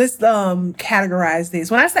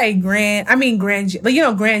this. When I say grand, I mean grand, like, you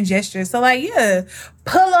know, grand gestures. So like, yeah,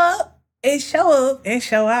 pull up and show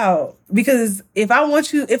out. Because if I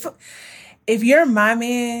want you, if you're my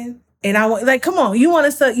man and I want, like, come on, you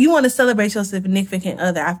want to celebrate your significant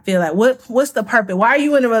other. I feel like what's the purpose? Why are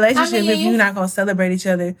you in a relationship if you're not gonna celebrate each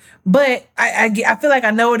other? But I feel like I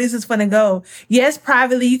know where this is gonna go. Yes,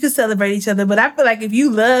 privately you can celebrate each other, but I feel like if you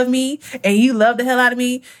love me and you love the hell out of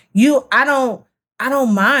me, I don't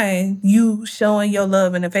mind you showing your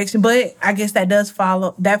love and affection. But I guess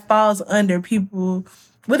that falls under people.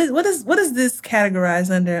 What is this categorized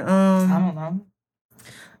under? I don't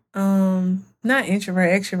know. Not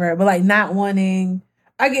introvert, extrovert, but like not wanting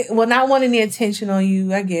the attention on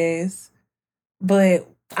you, I guess. But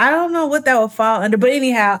I don't know what that would fall under. But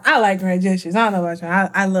anyhow, I like grand gestures. I don't know about you.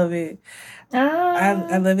 I love it.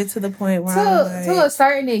 I love it to the point where to a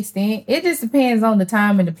certain extent, it just depends on the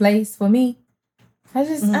time and the place for me. I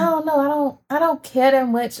don't know. I don't care that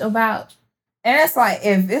much about. And it's like,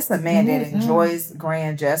 if it's a man that enjoys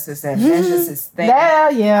grand gestures, that's just his thing.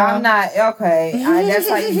 Yeah. I'm not, okay. That's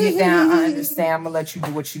how you get down. I understand. I'm going to let you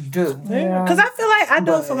do what you do. Yeah. Because I feel like I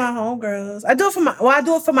do it for my homegirls. I do it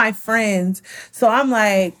for my friends. So I'm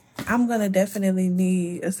like, I'm gonna definitely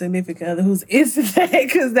need a significant other who's into that,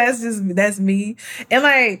 because that's me, and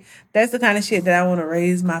like that's the kind of shit that I want to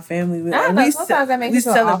raise my family with. I don't Like, know. Sometimes that makes me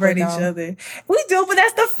feel celebrate awkward, each other. We do, but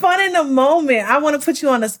that's the fun in the moment. I want to put you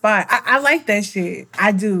on the spot. I like that shit.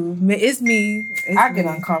 I do. It's me. I get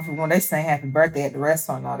uncomfortable when they say happy birthday at the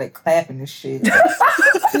restaurant and all that clapping and shit. Me too.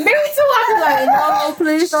 I be like, no,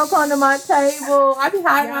 please don't come to my table. I be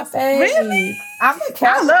hiding my face. Really? I'm a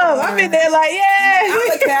Capricorn. I've been there like, yeah.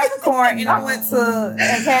 I'm a Capricorn, and I went to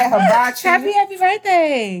and had hibachi. Happy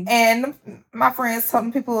birthday. And my friends told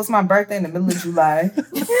me people it was my birthday in the middle of July.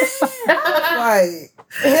 Like,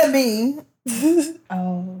 hit me.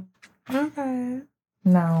 Oh, okay.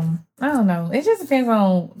 No, I don't know. It just depends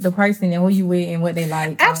on the person and who you with and what they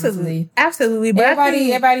like. Absolutely, honestly. absolutely. But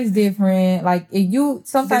everybody's different. Like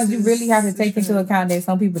sometimes you really have to take into account that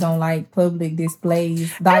some people don't like public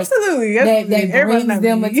displays. Like, absolutely. That brings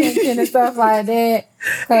them attention and stuff like that.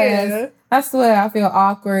 Cause I swear I feel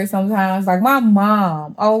awkward sometimes. Like my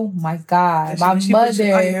mom, oh my God, my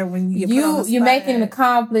mother. You making an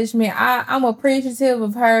accomplishment. I'm appreciative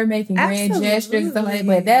of her making grand gestures and stuff like that.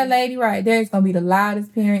 But that lady right there is gonna be the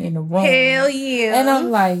loudest parent in the room. Hell yeah! And I'm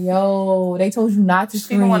like, yo, they told you not to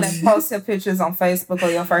scream. She the one that posts your pictures on Facebook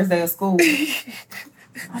on your first day of school.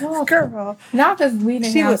 I don't, girl. Not because we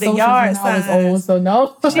didn't have the yard signs. Old, so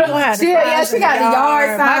no. She gonna have she got the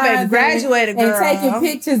yard signs. My baby graduated, girl. And taking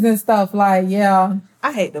pictures and stuff. Like, yeah.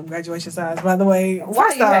 I hate them graduation signs, by the way.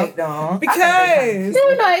 Why you hate them? Because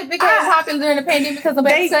it became popular during the pandemic because the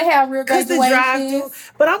babies could have real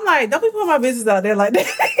graduations. But I'm like, don't be putting my business out there like that.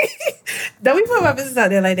 Don't be putting my business out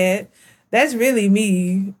there like that. That's really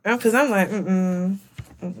me. Because I'm like,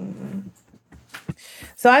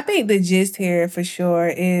 So I think the gist here for sure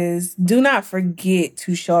is do not forget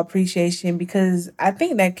to show appreciation, because I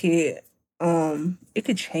think that it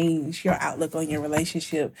could change your outlook on your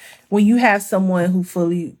relationship when you have someone who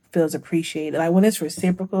fully feels appreciated. Like when it's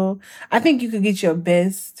reciprocal, I think you could get your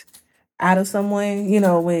best out of someone,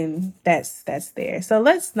 when that's there. So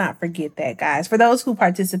let's not forget that, guys. For those who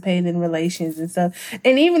participate in relations and stuff,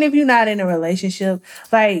 and even if you're not in a relationship,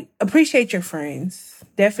 like appreciate your friends.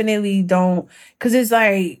 Definitely don't, because it's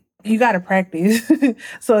like you got to practice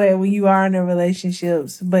so that when you are in a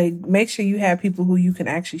relationships, but make sure you have people who you can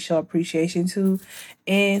actually show appreciation to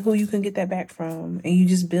and who you can get that back from, and you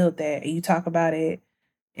just build that and you talk about it,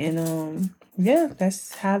 and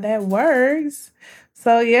that's how that works.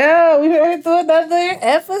 So yeah, we went through another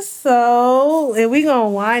episode, and we're gonna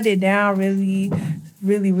wind it down really,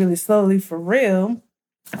 really, really slowly for real.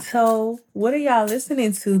 So, what are y'all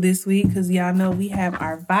listening to this week? Because y'all know we have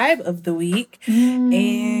our vibe of the week,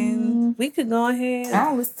 and we could go ahead. I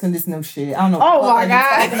don't listen to this new shit. I don't know. Oh my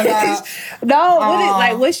God!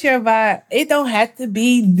 No, what's your vibe? It don't have to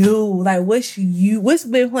be new. Like, what's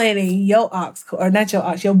been playing in your aux, or not your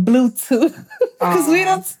aux, your Bluetooth? Because we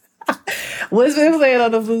don't. What's been playing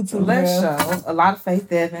on the Bluetooth? Let's show a lot of Faith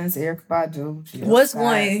Evans, Erykah Badu. What's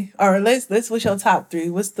one? Or let's what's your top three?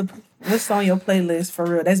 What's on your playlist for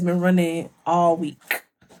real that's been running all week?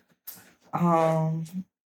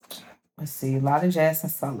 Let's see, a lot of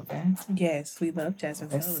Jasmine Sullivan. Yes, we love Jasmine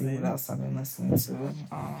Sullivan. Let's see what else I've been listening to.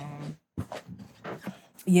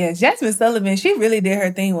 Yes, Jasmine Sullivan. She really did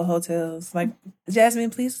her thing with hotels. Like,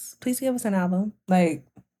 Jasmine, please give us an album. Like,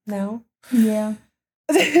 no. Yeah.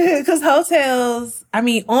 Because hotels, I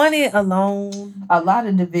mean, on it alone, a lot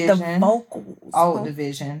of Division, the vocals, Old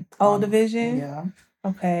Division, yeah,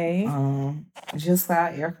 okay. Just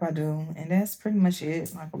like Erykah Badu, and that's pretty much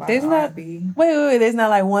it. Like a lot there's of not R&B. Wait. There's not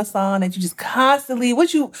like one song that you just constantly.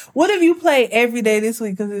 What have you played every day this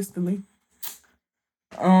week consistently?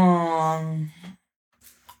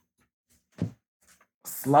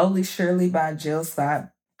 Slowly Surely by Jill Scott.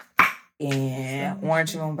 And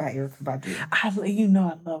Orange Moon by Erykah Badu. I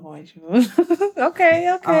love Orange Moon. Okay.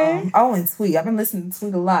 And Sweet. I've been listening to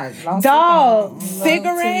Sweet a lot. Dog,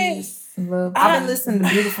 Cigarettes. I've been listening to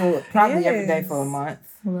Beautiful probably every day for a month.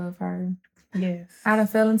 Love her. Yes. I done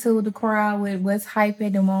fell into the crowd with what's hype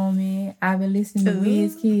at the moment. I've been listening to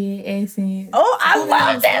Wizkid, Essence. Oh, I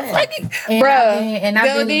love that fucking bruh. And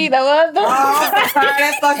I've been I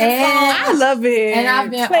love it. And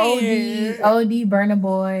I've been OD Burna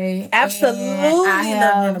Boy. Absolutely. I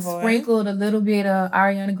have sprinkled a little bit of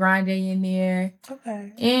Ariana Grande in there.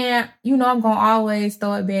 Okay. And I'm gonna always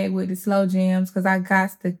throw it back with the slow jams because I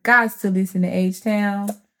got to listen to H-Town.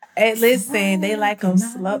 Hey, listen, they like them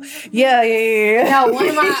slow. Yeah. No,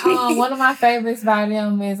 one of my favorites by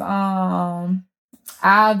them is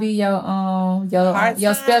I'll be your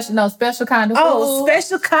special kind of food. Oh,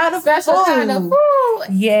 special kind of food.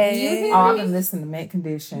 Yeah. I've been listening to Mint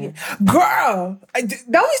Condition. Yeah. Girl,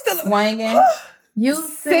 don't we still swinging? You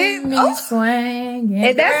send me swinging,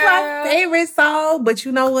 and that's my favorite song. But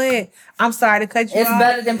you know what? I'm sorry to cut you off. It's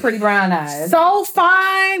better than Pretty Brown Eyes. So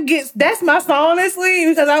Fine that's my song this week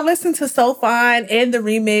because I listen to So Fine and the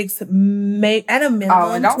remix at a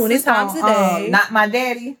minimum 20 times a day. Not My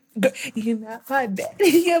Daddy. You're not my daddy.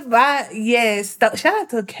 You're my yes. Shout out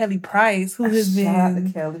to Kelly Price, who has been. Shout out to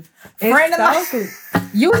Kelly. Friend of mine.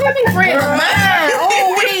 You hear me, friend of mine?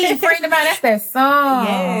 Oh, friend of mine. That's that song.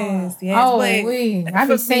 Yes. Oh, I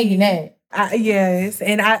be singing that. Yes,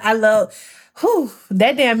 and I love.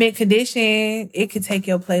 That damn Mint Condition. It could take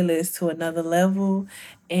your playlist to another level.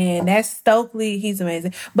 And that's Stokely. He's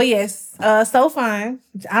amazing. But yes, So Fine.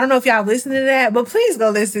 I don't know if y'all listen to that, but please go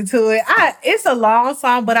listen to it. It's a long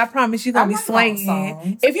song, but I promise you're going to be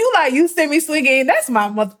swinging. If you like You Send Me Swinging, that's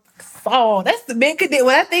my song. That's the Mint Condition.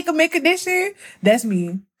 When I think of Mint Condition, that's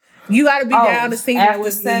me. You got to be down to sing that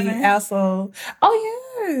with me. Also.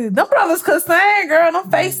 Oh, yeah. Them brothers could sing, girl. Them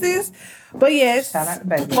faces. But yes. Shout out to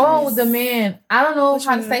baby. Oh, the man. I don't know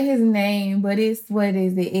how to say his name, but what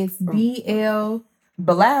is it? It's BL...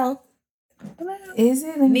 Bilal. Is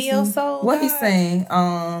it? Neo Soul. What he saying?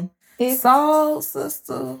 It's Soul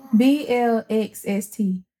Sister.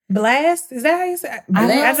 BLXST. Blast? Is that how you say it?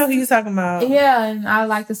 I know who you're talking about. Yeah, and I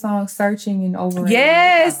like the song Searching and Overrated.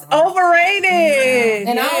 Yes, Overrated. Yeah.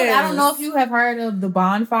 And I don't know if you have heard of The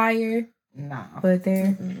Bonfire. No. But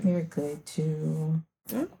they're good too.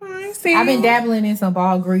 Okay, see. I've been dabbling in some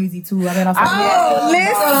Ball Greasy too. I've been on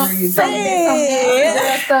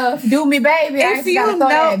stuff. Do me, baby. If you know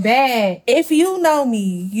that bag. If you know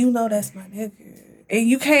me, you know that's my nigga. And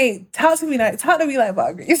you can't talk to me like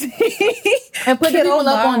Ball Greasy. And put people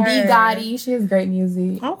up on D Gotti. She has great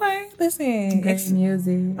music. Okay, listen. Great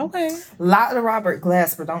music. Okay. Lot of Robert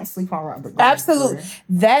Glasper. Don't sleep on Robert Glasper. Absolutely.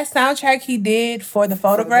 That soundtrack he did for The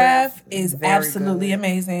Photograph is absolutely good.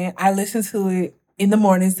 Amazing. I listen to it in the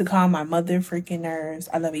mornings to calm my mother freaking nerves.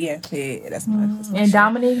 I love it. Yeah, that's my and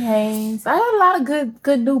Dominic Haynes. I had a lot of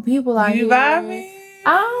good new people out here. You vibing?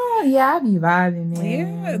 Oh, yeah, I be vibing,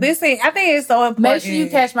 man. Yeah, listen, I think it's so important. Make sure you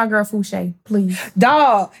catch my girl Fouché, please.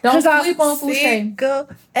 Dog. Don't sleep on Fouché. Single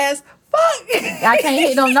as fuck. I can't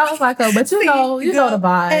hit no notes like her, but you know the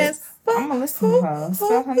vibes. I'm gonna listen to her.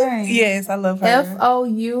 Spell her name. Yes, I love her.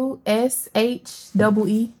 FOUSHEE.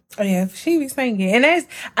 Oh yeah, she be singing, and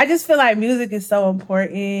I just feel like music is so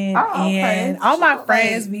important, and all my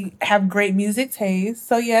friends have great music taste.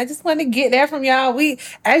 So yeah, I just want to get that from y'all.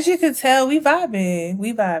 As you can tell, we vibing.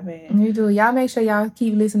 You do. Y'all make sure y'all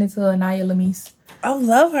keep listening to Anaya Lamise. Oh,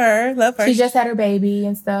 love her. She just had her baby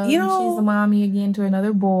and stuff. You know, she's a mommy again to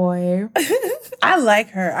another boy. I like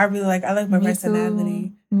her. I like my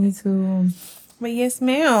personality. Me too. But yes,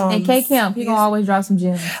 ma'am. And K Camp, he gonna always drop some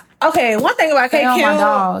gems. Okay, one thing about K Camp. Stay on my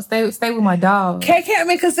dog. Stay with my dog. K Camp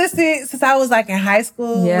been consistent since I was like in high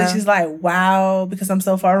school, which is like wow because I'm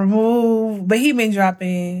so far removed. But he been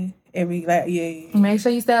dropping every Make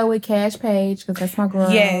sure you stay with Cash Page because that's my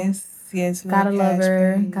girl. Yes. Gotta love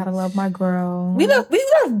her. Gotta love my girl. We love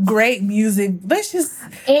great music. Let's just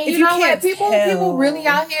and you know what people really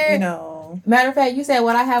out here. You know. Matter of fact, you said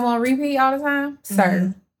what I have on repeat all the time,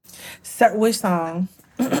 Sir. Sir, which song?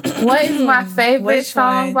 What is my favorite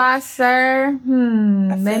song by Sir?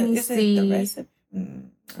 Let me see.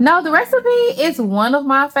 No, The Recipe is one of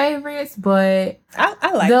my favorites, but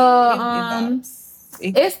I like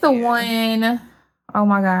it. It's the one. Oh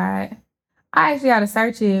my God. I actually gotta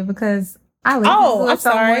search it because I listen to it I'm so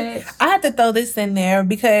sorry. much. I have to throw this in there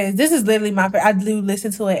because this is literally my favorite. I do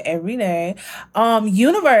listen to it every day.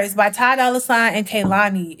 Universe by Ty Dolla $ign and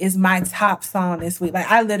Kehlani is my top song this week.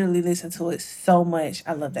 Like I literally listen to it so much.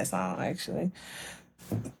 I love that song actually.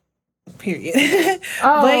 Period.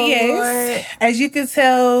 But yes, as you can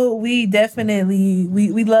tell, we definitely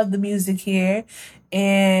we love the music here,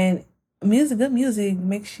 and good music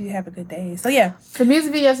makes you have a good day. So yeah, the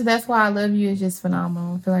music videos to That's Why I Love You is just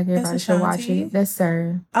phenomenal. I feel like everybody should watch it. That's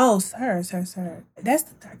Sir. Oh, Sir. That's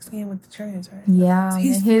the dark skin with the dreads, right? Yeah,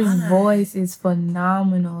 his voice is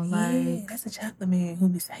phenomenal. Like that's a chocolate man who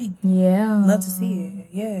be singing. Yeah, love to see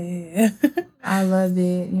it. Yeah. I love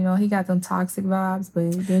it. You know, he got them toxic vibes,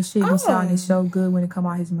 but that shit be sounding so good when it come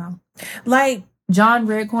out his mouth. Like John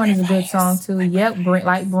Redcorn is a good song too. Yep, Brent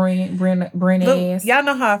ass. Y'all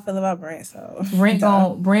know how I feel about Brent, so Brent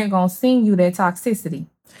gonna sing you that toxicity.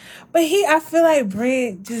 But I feel like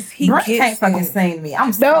Brent Brent gets can't fucking sing to me.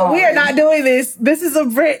 I'm sorry. No, we are not doing this. This is a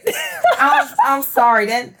Brent. I'm sorry.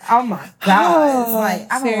 Oh my God. It's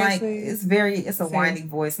like, I don't seriously. It's a whiny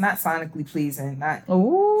voice, not sonically pleasing. Not,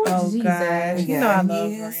 oh God. You know I love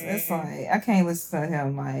Brent. It's like, I can't listen to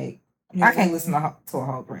him. Like, I can't listen to a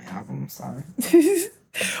whole Brent album. I'm sorry.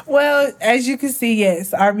 Well, as you can see,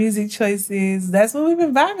 yes, our music choices, that's what we've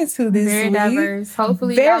been vibing to this week. Very diverse.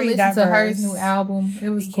 Hopefully y'all listen to her new album. It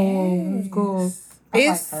was cool. It was cool. I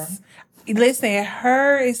like her. Listen,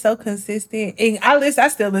 her is so consistent. And I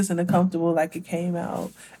still listen to Comfortable like it came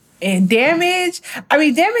out. And Damage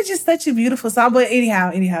is such a beautiful song. But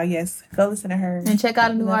anyhow, yes, go listen to her. And check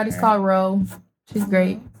out a new artist called Ro. She's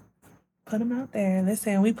great. Put them out there.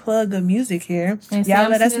 Listen, we plug good music here. And y'all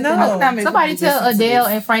let us know. Somebody tell Adele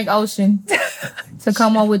and Frank Ocean to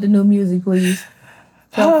come on with the new music, please.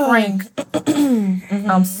 Tell Frank,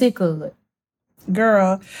 I'm sick of it.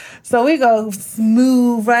 Girl. So we go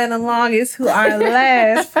smooth right along into our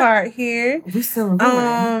last part here. We still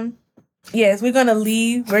recording. Yes, we're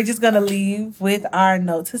just gonna leave with our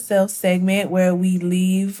note to self segment where we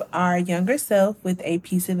leave our younger self with a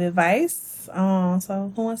piece of advice.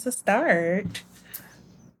 So who wants to start?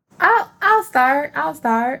 I'll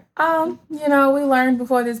start. We learned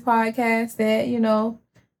before this podcast that,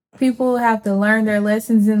 people have to learn their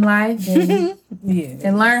lessons in life and,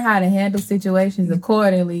 and learn how to handle situations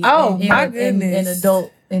accordingly. Oh, my goodness.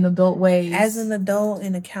 In adult ways. As an adult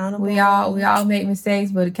and accountable. We all make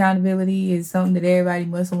mistakes, but accountability is something that everybody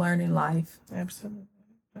must learn in life. Absolutely.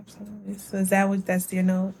 So that's your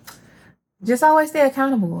note? Just always stay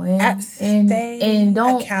accountable and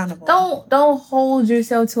don't accountable. Don't hold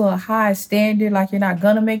yourself to a high standard like you're not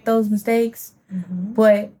gonna make those mistakes,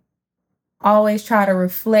 but always try to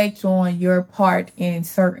reflect on your part in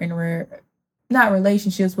certain not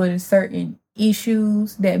relationships, but in certain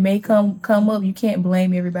issues that may come up. You can't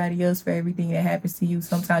blame everybody else for everything that happens to you.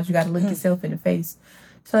 Sometimes you got to look yourself in the face.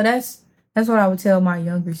 So that's what I would tell my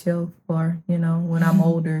younger self, or when I'm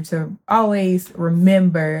older, to always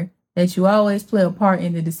remember that you always play a part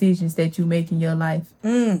in the decisions that you make in your life.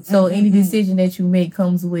 So any decision that you make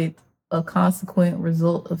comes with a consequent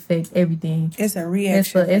result, affect everything. It's a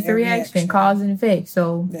reaction. It's a reaction, cause and effect.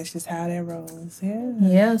 So that's just how that rolls.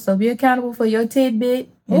 Yeah. So be accountable for your tidbit.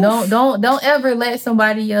 And don't ever let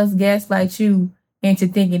somebody else gaslight you into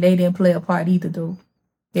thinking they didn't play a part either, though.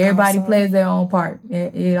 Everybody plays their own part.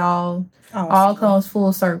 It all comes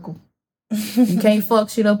full circle. You can't fuck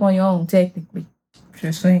shit up on your own, technically.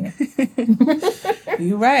 Just saying.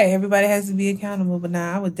 You're right. Everybody has to be accountable.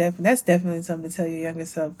 But that's definitely something to tell your younger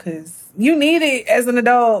self, because you need it as an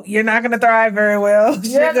adult. You're not going to thrive very well.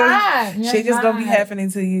 Shit just going to be happening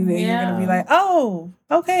to you. And you're going to be like, oh,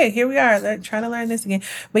 okay, here we are. Trying to learn this again.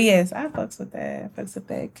 But yes, I fucks with that.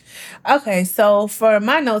 Okay, so for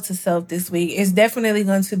my note to self this week, it's definitely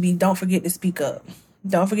going to be don't forget to speak up.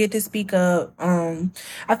 Don't forget to speak up. I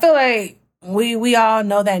feel like we all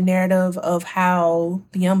know that narrative of how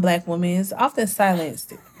the young Black woman is often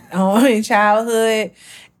silenced in childhood.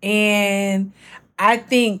 And I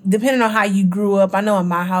think depending on how you grew up, I know in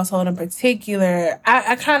my household in particular,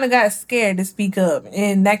 I kind of got scared to speak up.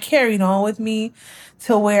 And that carried on with me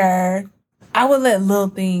to where I would let little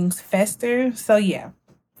things fester. So yeah,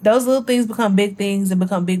 those little things become big things and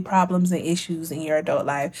become big problems and issues in your adult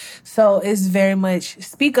life. So it's very much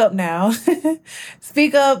speak up now.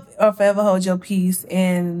 Speak up or forever hold your peace.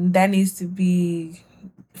 And that needs to be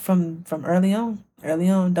from early on.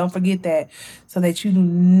 Don't forget that, so that you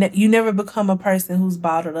never become a person who's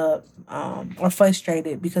bottled up or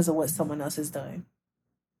frustrated because of what someone else has done.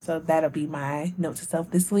 So that'll be my note to self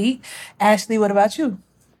this week. Ashley, what about you?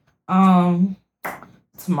 Tomorrow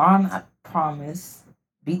I promise.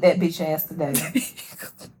 Beat that bitch ass today.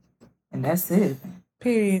 And that's it.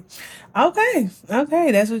 Period. Okay.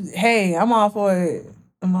 I'm all for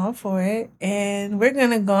it. And we're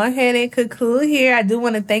going to go ahead and conclude here. I do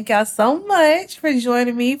want to thank y'all so much for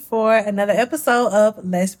joining me for another episode of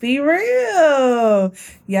Let's Be Real.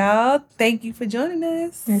 Y'all, thank you for joining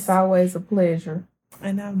us. It's always a pleasure.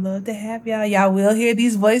 And I'd love to have y'all. Y'all will hear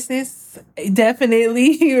these voices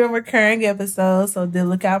definitely in recurring episodes, so do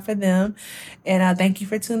look out for them. And thank you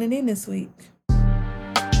for tuning in this week.